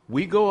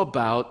 We go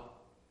about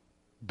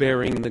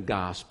bearing the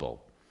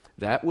gospel.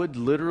 That would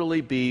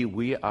literally be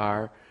we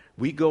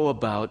go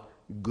about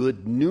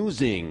good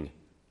newsing.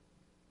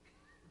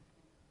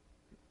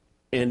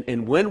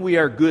 And when we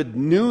are good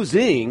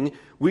newsing,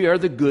 we are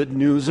the good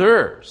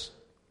newsers.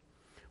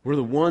 We're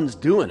the ones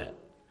doing it.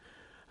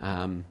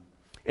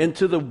 and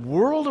to the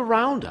world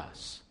around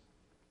us.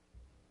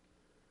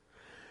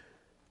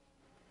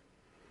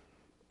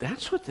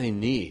 That's what they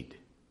need.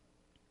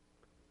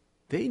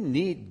 They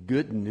need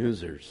good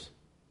newsers,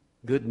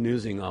 good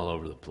newsing all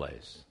over the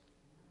place.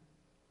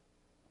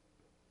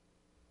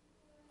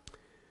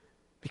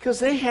 Because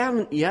they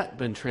haven't yet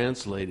been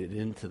translated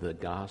into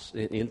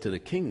the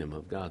kingdom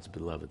of God's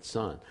beloved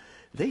Son.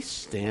 They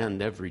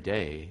stand every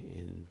day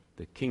in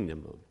the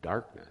kingdom of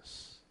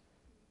darkness.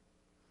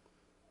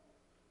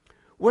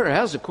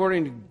 Whereas,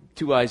 according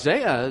to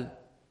Isaiah,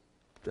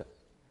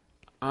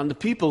 on the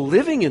people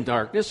living in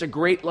darkness, a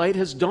great light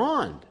has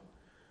dawned.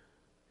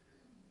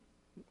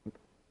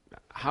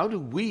 How do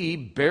we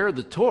bear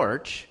the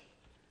torch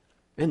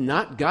and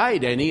not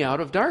guide any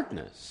out of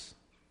darkness?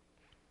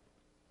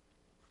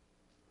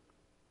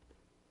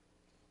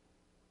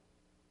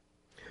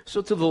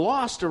 So to the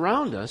lost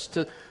around us,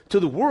 to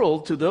the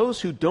world, to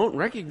those who don't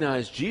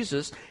recognize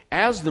Jesus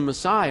as the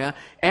Messiah,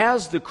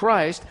 as the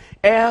Christ,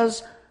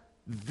 as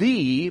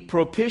the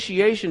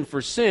propitiation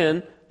for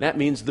sin, that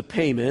means the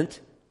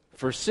payment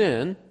for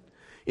sin.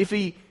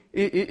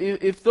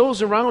 If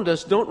those around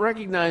us don't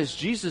recognize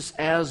Jesus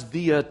as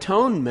the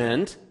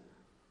atonement,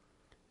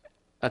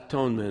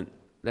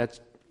 that's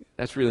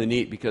really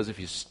neat, because if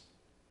you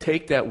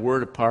take that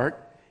word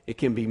apart, it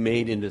can be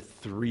made into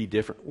 3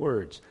 different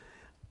words.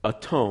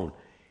 Atone.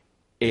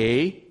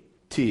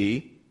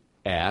 A-T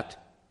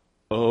at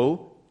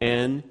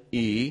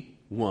O-N-E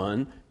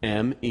 1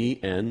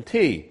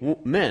 M-E-N-T.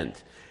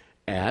 Meant.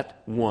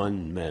 At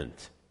one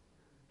meant.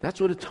 That's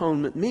what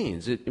atonement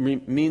means. It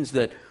means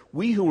that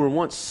we who were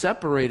once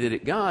separated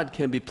at God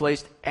can be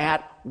placed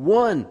at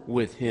one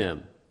with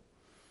Him.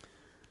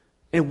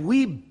 And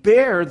we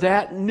bear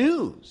that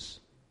news.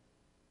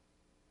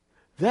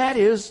 That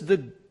is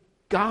the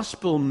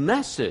gospel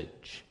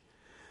message.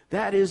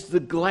 That is the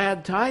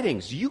glad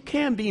tidings. You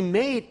can be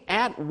made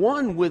at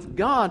one with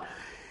God,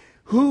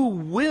 who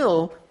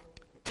will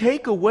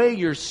take away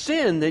your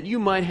sin that you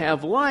might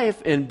have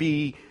life and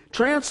be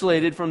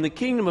translated from the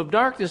kingdom of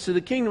darkness to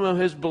the kingdom of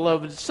His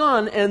beloved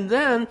Son, and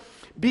then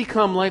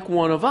become like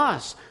one of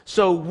us.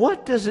 So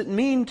what does it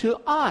mean to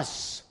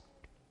us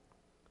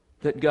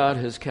that God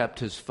has kept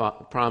His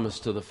promise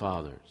to the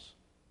fathers?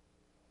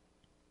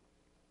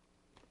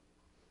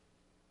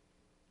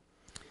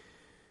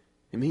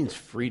 It means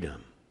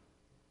freedom.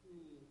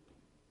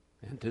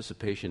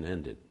 Anticipation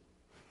ended.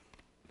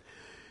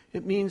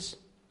 It means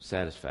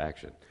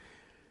satisfaction.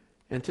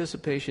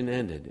 Anticipation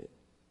ended.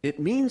 It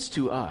means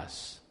to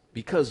us,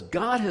 because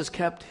God has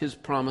kept His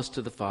promise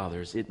to the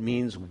fathers, it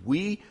means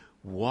we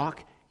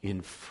walk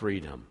in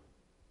freedom.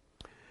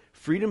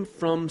 Freedom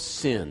from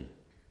sin.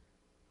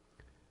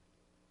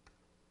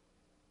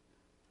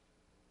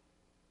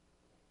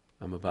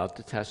 I'm about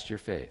to test your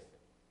faith.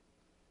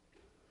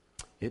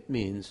 It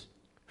means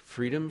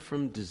freedom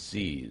from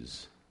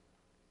disease.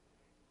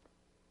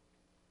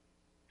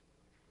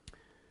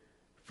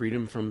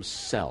 Freedom from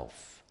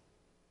self.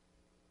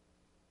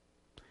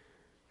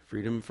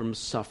 Freedom from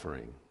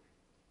suffering.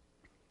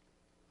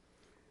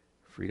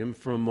 Freedom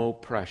from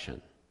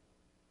oppression.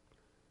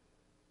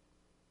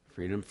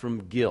 Freedom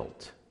from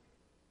guilt.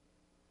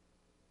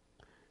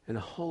 And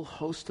a whole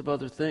host of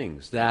other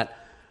things that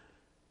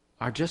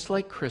are just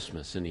like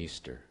Christmas and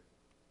Easter.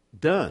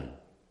 Done.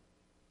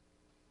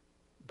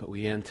 But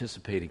we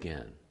anticipate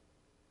again.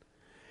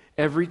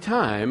 Every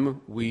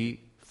time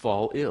we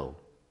fall ill,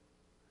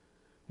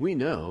 we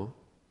know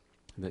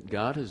that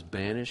God has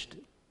banished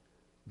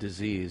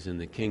disease in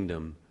the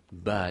kingdom,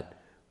 but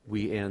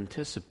we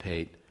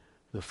anticipate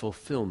the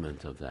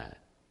fulfillment of that.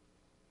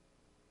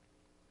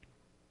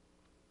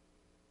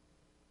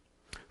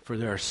 For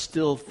there are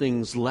still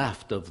things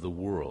left of the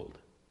world.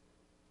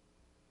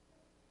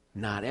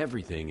 Not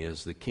everything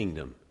is the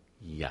kingdom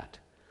yet.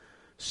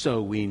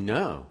 So we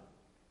know,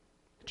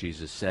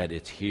 Jesus said,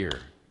 it's here.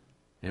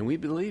 And we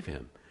believe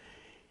Him.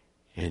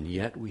 And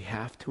yet we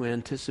have to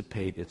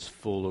anticipate its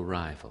full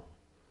arrival.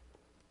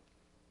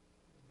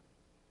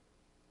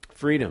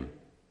 Freedom.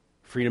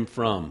 Freedom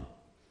from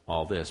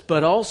all this.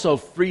 But also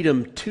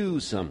freedom to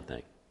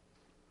something.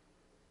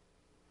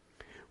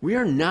 We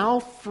are now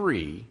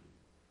free.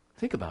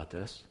 Think about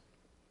this.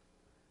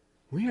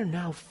 We are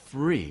now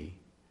free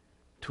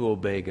to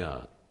obey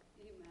God.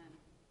 Amen.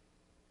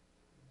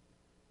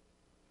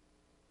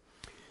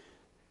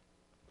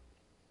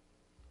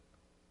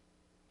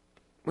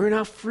 We're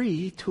now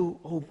free to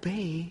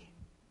obey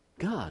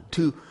God,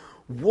 to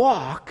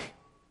walk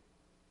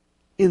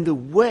in the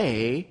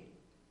way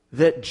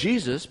that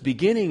Jesus,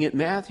 beginning at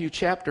Matthew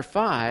chapter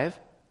 5,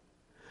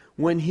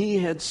 when He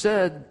had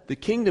said, the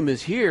kingdom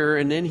is here,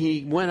 and then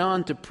He went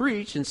on to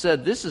preach and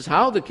said, this is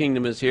how the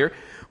kingdom is here,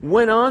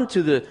 went on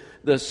to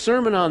the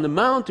Sermon on the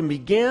Mount and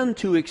began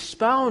to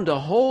expound a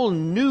whole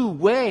new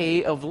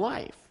way of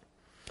life.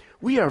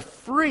 We are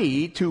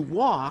free to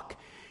walk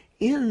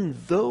in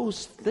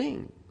those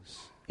things,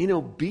 in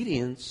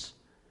obedience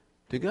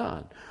to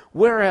God.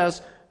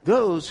 Whereas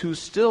those who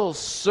still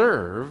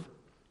serve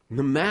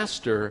the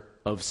master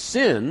of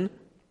sin,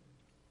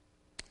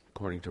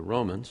 according to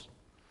Romans,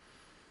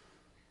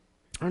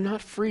 are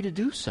not free to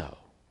do so.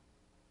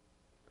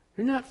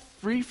 You're not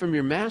free from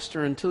your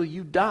master until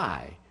you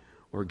die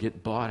or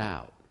get bought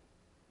out.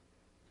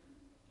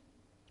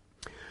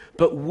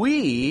 But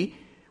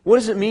what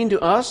does it mean to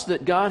us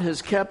that God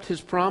has kept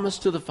his promise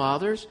to the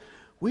fathers?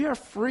 We are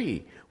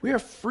free. We are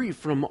free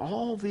from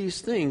all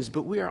these things,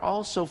 but we are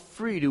also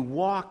free to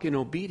walk in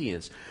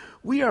obedience.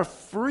 We are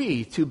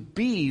free to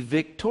be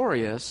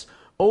victorious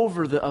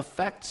over the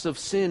effects of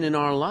sin in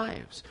our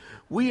lives.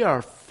 We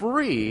are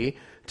free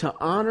to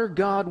honor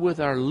God with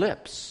our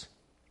lips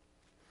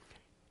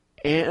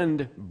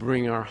and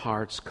bring our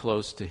hearts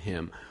close to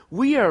him.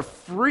 We are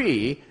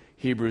free,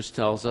 Hebrews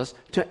tells us,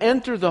 to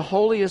enter the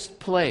holiest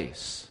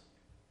place.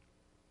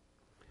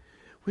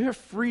 We are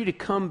free to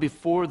come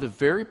before the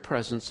very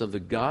presence of the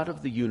God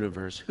of the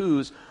universe,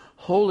 whose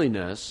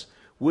holiness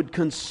would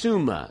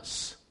consume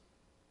us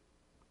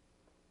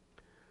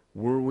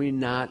were we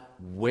not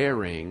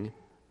wearing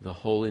the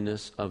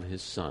holiness of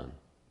his Son.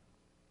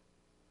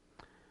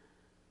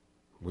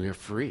 We are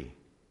free.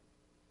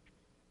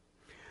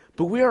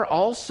 But we are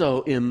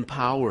also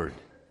empowered.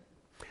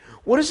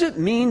 What does it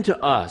mean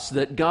to us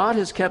that God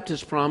has kept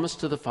his promise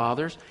to the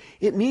fathers?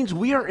 It means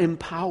we are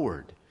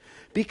empowered.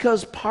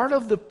 Because part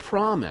of the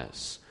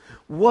promise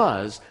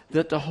was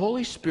that the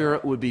Holy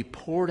Spirit would be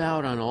poured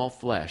out on all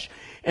flesh.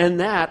 And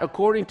that,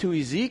 according to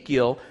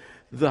Ezekiel,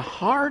 the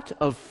heart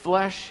of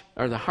flesh,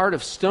 or the heart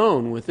of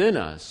stone within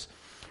us,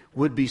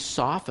 would be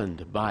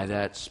softened by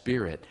that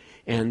Spirit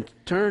and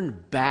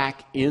turned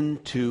back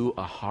into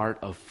a heart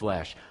of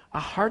flesh. A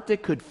heart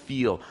that could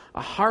feel,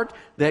 a heart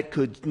that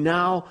could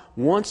now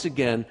once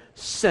again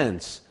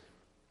sense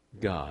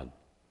God,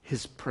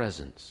 his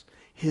presence,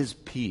 his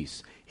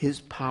peace,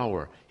 his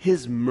power,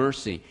 his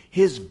mercy,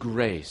 his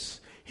grace,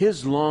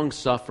 his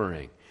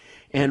long-suffering.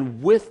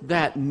 And with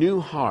that new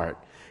heart,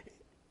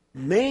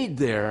 made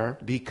there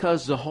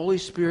because the Holy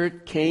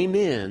Spirit came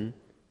in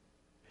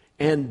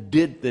and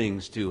did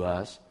things to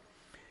us,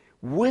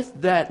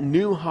 with that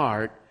new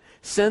heart,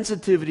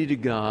 sensitivity to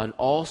God,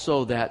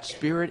 also that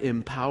Spirit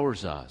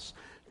empowers us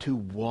to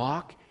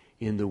walk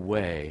in the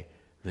way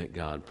that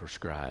God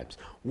prescribes.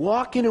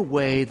 Walk in a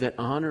way that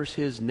honors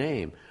his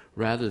name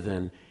rather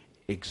than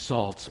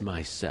exalts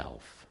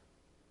myself.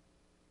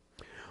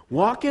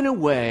 Walk in a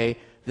way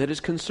that is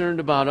concerned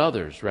about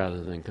others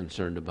rather than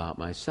concerned about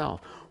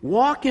myself.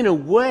 Walk in a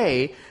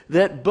way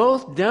that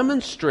both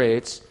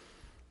demonstrates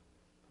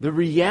the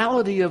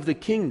reality of the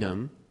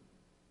kingdom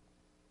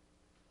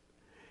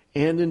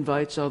and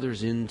invites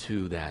others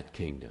into that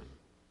kingdom.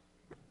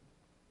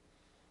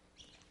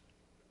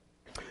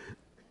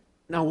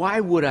 Now,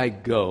 why would I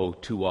go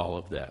to all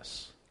of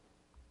this?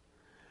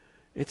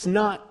 It's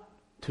not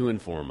to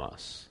inform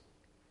us.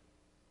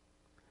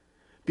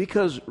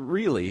 Because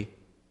really,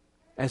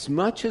 as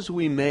much as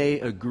we may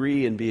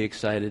agree and be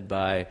excited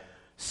by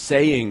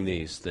saying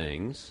these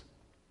things,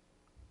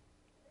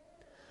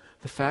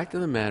 the fact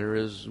of the matter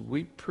is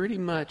we pretty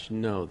much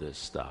know this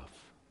stuff.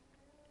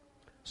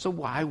 So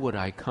why would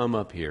I come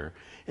up here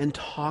and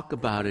talk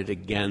about it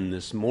again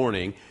this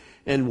morning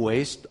and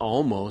waste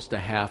almost a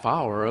half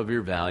hour of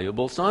your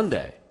valuable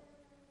Sunday?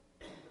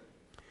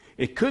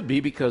 It could be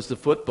because the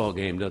football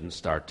game doesn't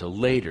start till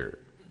later.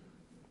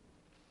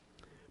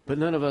 But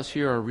none of us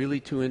here are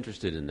really too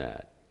interested in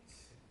that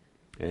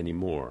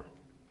anymore.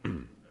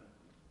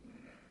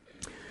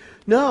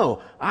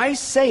 No, I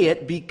say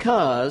it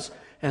because,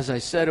 as I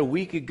said a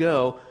week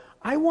ago,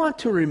 I want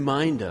to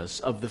remind us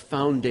of the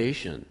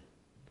foundation.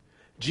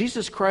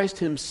 Jesus Christ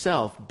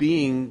himself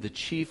being the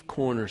chief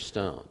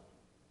cornerstone.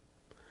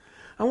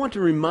 I want to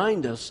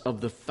remind us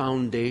of the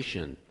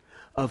foundation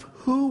of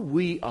who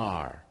we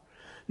are.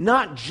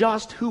 Not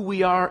just who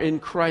we are in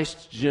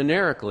Christ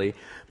generically,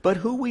 but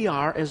who we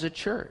are as a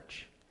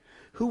church.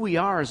 Who we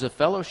are as a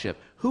fellowship.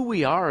 Who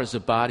we are as a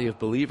body of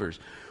believers.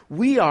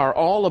 We are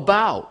all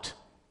about,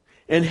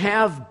 and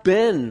have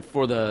been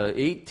for the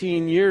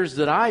 18 years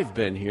that I've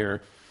been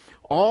here,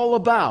 all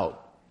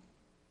about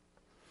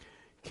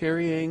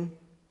carrying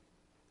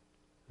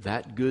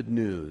that good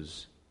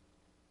news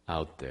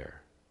out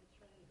there.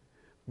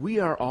 We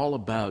are all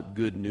about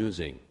good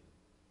newsing.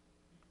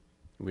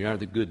 We are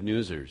the good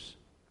newsers.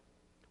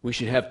 We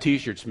should have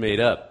t-shirts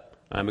made up.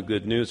 I'm a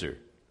good newser.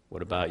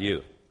 What about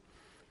you?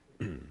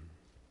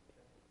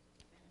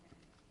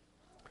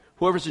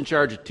 Whoever's in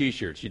charge of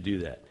t-shirts, you do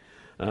that.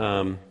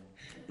 I'm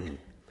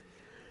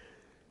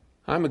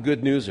a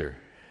good newser.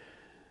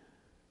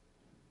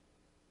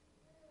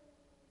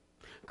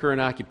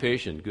 Current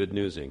occupation, good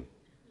newsing.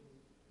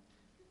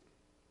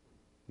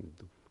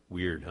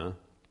 Weird, huh?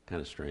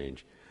 Kind of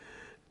strange.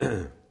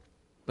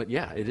 But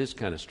yeah, it is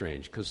kind of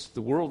strange because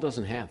the world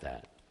doesn't have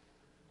that.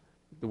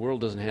 The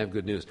world doesn't have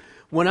good news.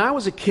 When I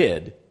was a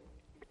kid,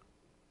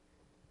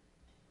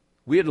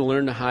 we had to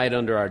learn to hide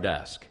under our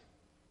desk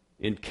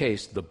in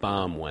case the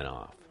bomb went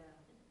off.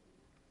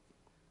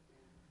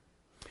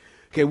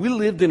 Okay, we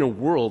lived in a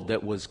world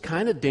that was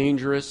kind of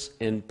dangerous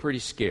and pretty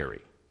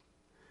scary.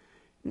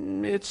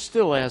 It's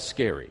still as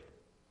scary.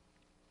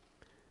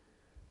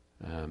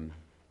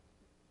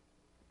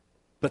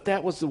 But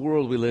that was the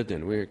world we lived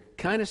in. We were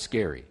kind of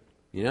scary,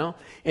 you know?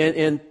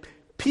 And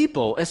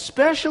people,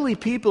 especially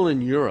people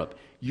in Europe,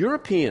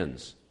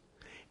 Europeans,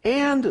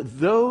 and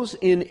those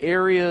in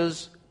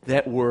areas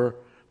that were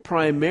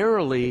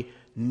primarily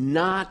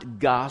not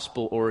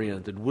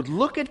gospel-oriented, would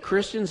look at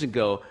Christians and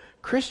go,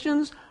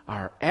 Christians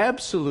are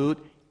absolute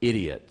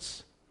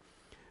idiots.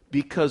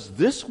 Because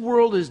this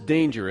world is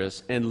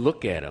dangerous, and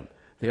look at them.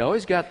 They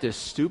always got this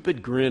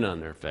stupid grin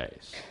on their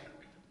face.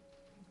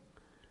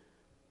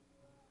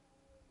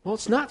 Well,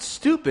 it's not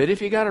stupid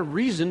if you got a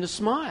reason to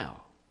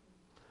smile.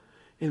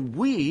 And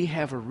we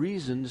have a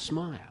reason to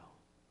smile.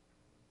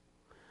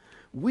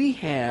 We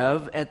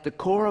have, at the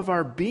core of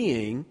our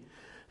being,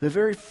 the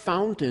very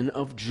fountain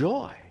of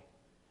joy.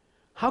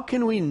 How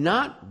can we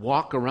not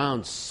walk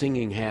around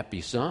singing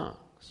happy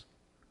songs?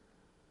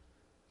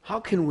 How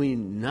can we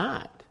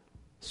not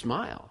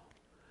smile?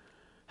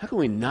 How can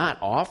we not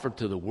offer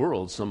to the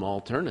world some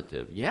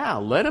alternative? Yeah,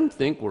 let them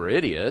think we're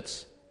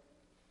idiots.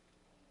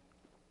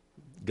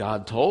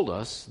 God told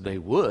us they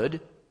would,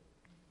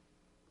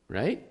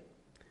 right?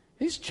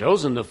 He's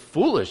chosen the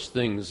foolish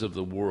things of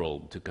the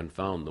world to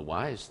confound the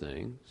wise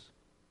things.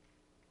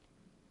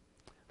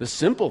 The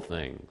simple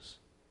things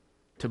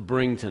to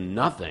bring to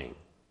nothing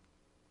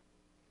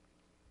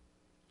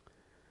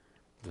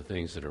the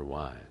things that are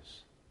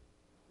wise.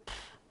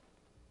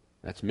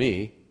 That's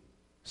me,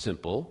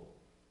 simple,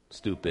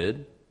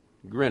 stupid,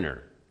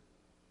 grinner.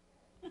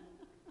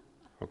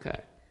 Okay,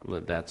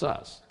 well, that's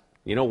us.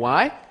 You know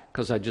why?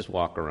 Because I just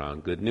walk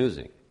around good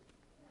newsing.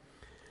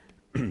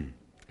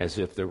 As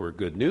if there were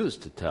good news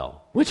to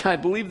tell, which I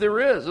believe there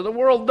is, and the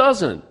world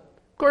doesn't.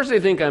 Of course they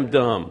think I'm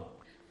dumb.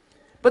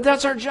 But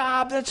that's our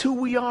job. That's who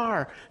we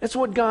are. That's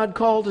what God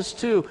called us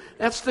to.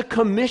 That's the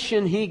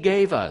commission He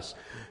gave us.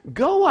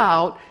 Go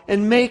out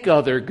and make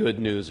other good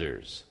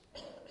newsers.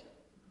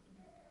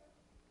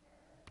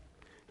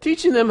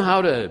 Teaching them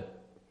how to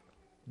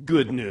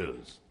good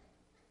news.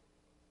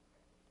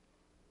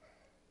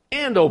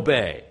 And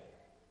obey.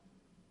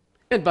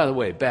 And by the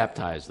way,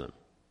 baptize them.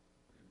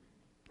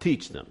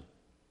 Teach them.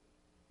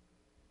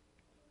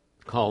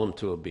 Call them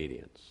to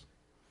obedience.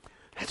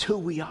 That's who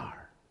we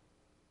are.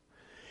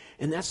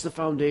 And that's the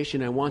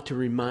foundation I want to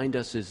remind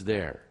us is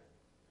there.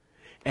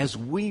 As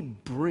we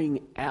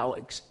bring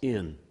Alex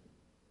in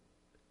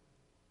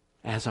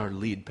as our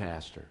lead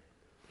pastor.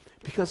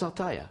 Because I'll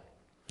tell you,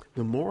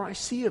 the more I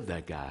see of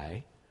that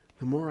guy,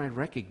 the more I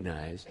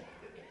recognize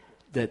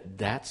that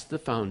that's the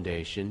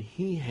foundation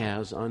he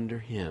has under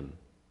him.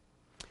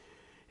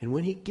 And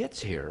when he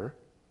gets here,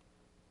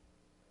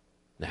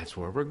 that's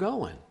where we're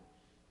going.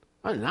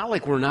 Not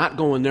like we're not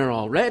going there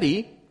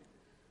already.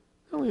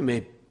 Well, we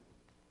may,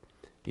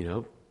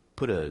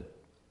 put a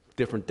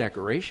different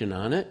decoration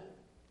on it,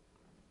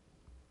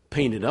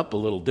 paint it up a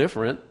little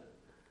different,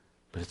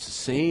 but it's the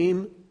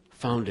same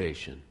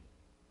foundation.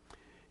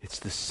 It's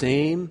the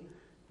same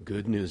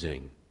good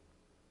newsing.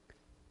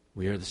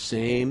 We are the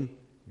same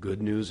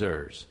good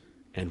newsers,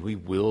 and we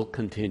will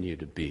continue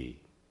to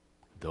be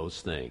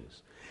those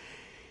things.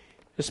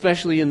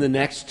 Especially in the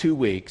next 2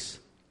 weeks,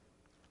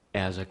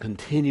 as I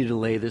continue to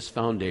lay this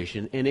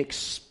foundation and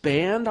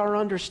expand our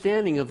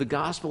understanding of the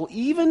gospel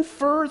even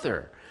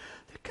further.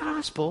 The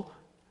gospel,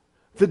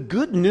 the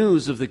good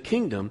news of the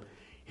kingdom,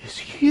 is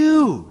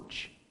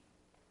huge.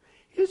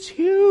 It's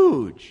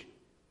huge.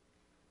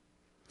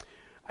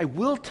 I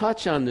will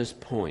touch on this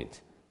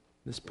point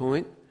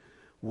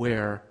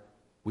where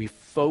we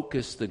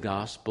focus the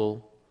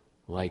gospel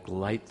like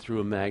light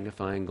through a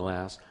magnifying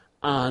glass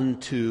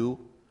onto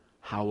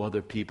how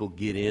other people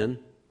get in.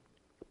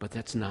 But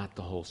that's not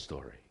the whole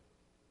story.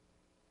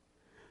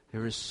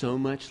 There is so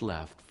much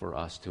left for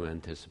us to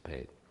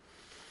anticipate.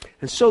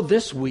 And so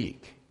this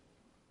week,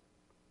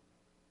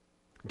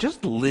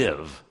 just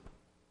live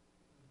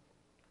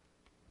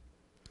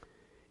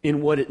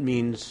in what it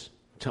means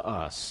to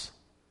us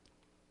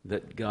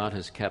that God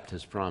has kept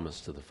His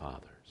promise to the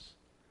fathers.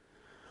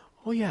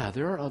 Oh yeah,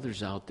 there are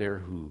others out there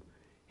who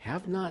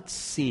have not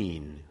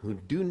seen, who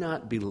do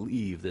not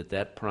believe that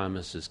that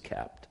promise is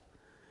kept.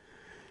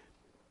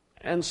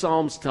 And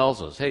Psalms tells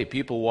us, hey,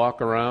 people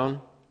walk around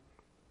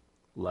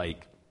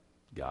like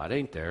God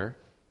ain't there.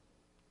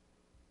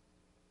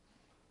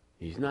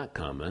 He's not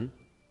coming.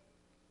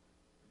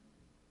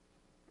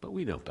 But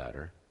we know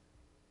better.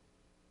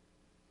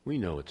 We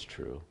know it's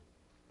true.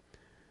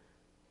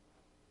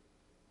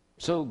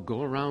 So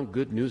go around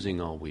good newsing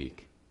all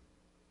week.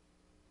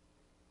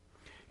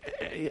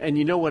 And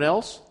you know what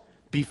else?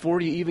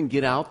 Before you even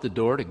get out the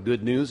door to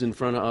good news in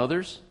front of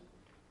others,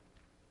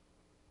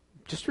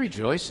 just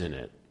rejoice in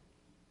it.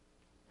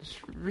 Just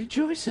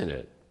rejoice in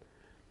it.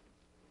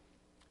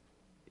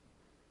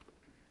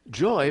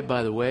 Joy,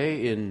 by the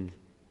way, in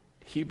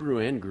Hebrew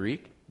and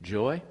Greek,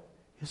 joy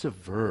is a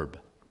verb.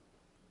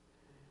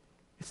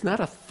 It's not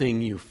a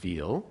thing you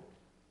feel.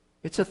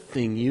 It's a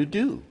thing you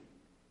do.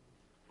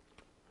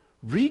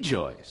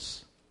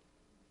 Rejoice.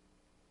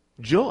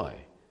 Joy.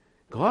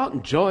 Go out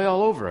and joy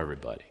all over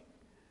everybody.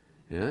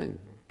 Yeah?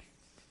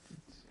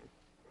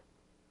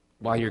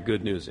 While you're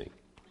good newsing.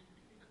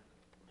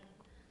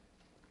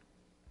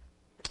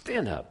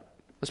 stand up.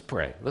 Let's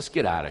pray. Let's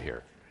get out of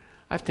here.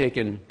 I've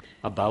taken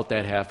about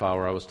that half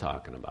hour I was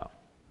talking about.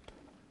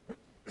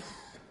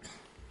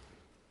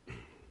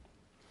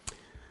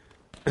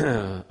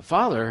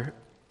 Father,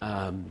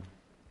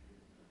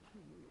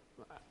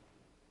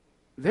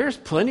 there's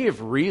plenty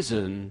of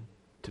reason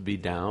to be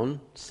down,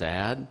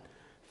 sad,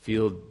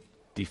 feel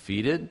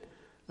defeated.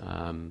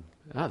 The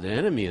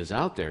enemy is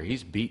out there.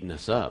 He's beating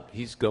us up.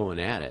 He's going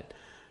at it.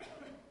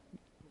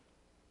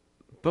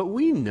 But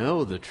we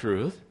know the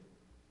truth.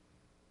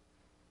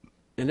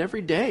 And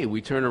every day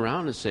we turn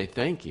around and say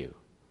thank you.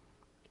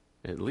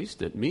 At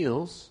least at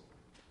meals,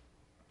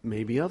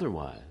 maybe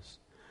otherwise.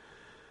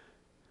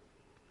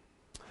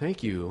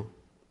 Thank you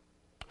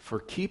for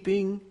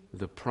keeping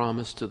the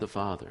promise to the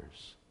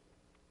fathers.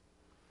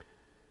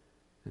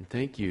 And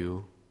thank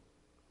you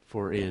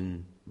for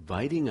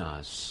inviting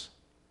us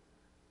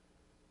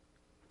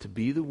to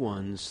be the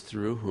ones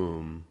through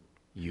whom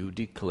you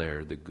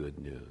declare the good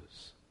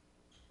news.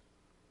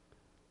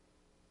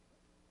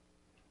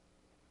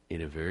 In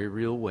a very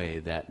real way,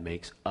 that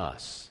makes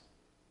us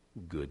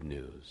good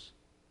news.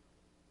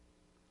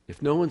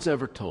 If no one's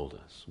ever told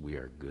us, we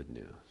are good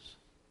news.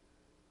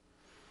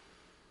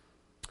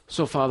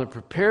 So, Father,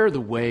 prepare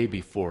the way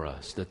before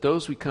us that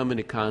those we come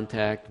into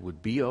contact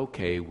would be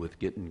okay with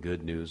getting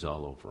good news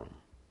all over them.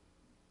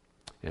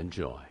 And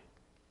joy.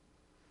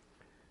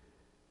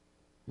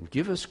 And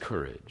give us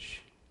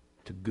courage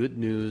to good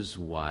news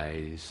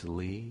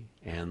wisely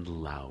and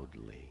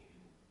loudly.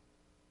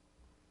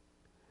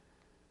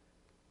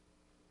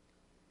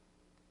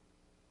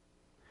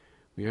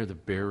 We are the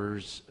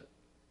bearers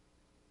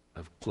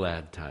of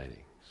glad tidings.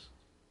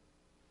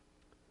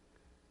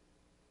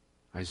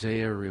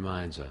 Isaiah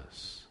reminds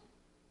us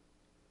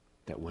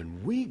that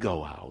when we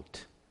go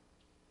out,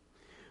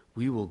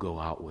 we will go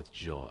out with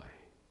joy.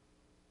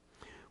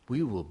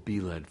 We will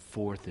be led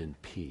forth in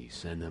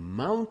peace, and the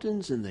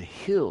mountains and the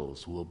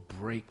hills will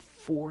break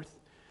forth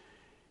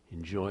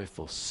in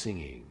joyful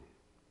singing,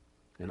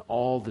 and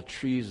all the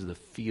trees of the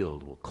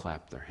field will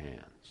clap their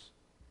hands.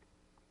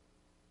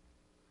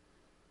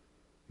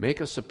 Make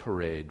us a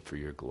parade for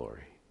your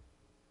glory.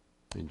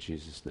 In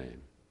Jesus'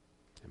 name.